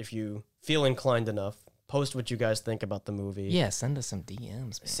posts. If you feel inclined enough, post what you guys think about the movie. Yeah, send us some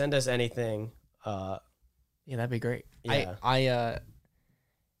DMs, man. Send us anything. Yeah, that'd be great. Yeah. I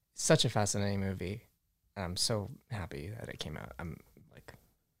such a fascinating movie. I'm so happy that it came out. I'm like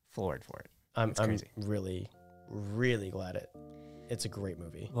floored for it. I'm crazy. really, really glad it's a great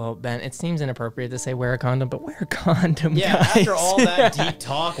movie. Well, Ben, it seems inappropriate to say wear a condom, but wear a condom, Yeah, guys. after all that deep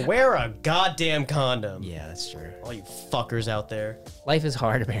talk, wear a goddamn condom. Yeah, that's true. All you fuckers out there. Life is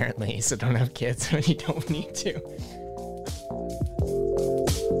hard, apparently, so don't have kids when you don't need to.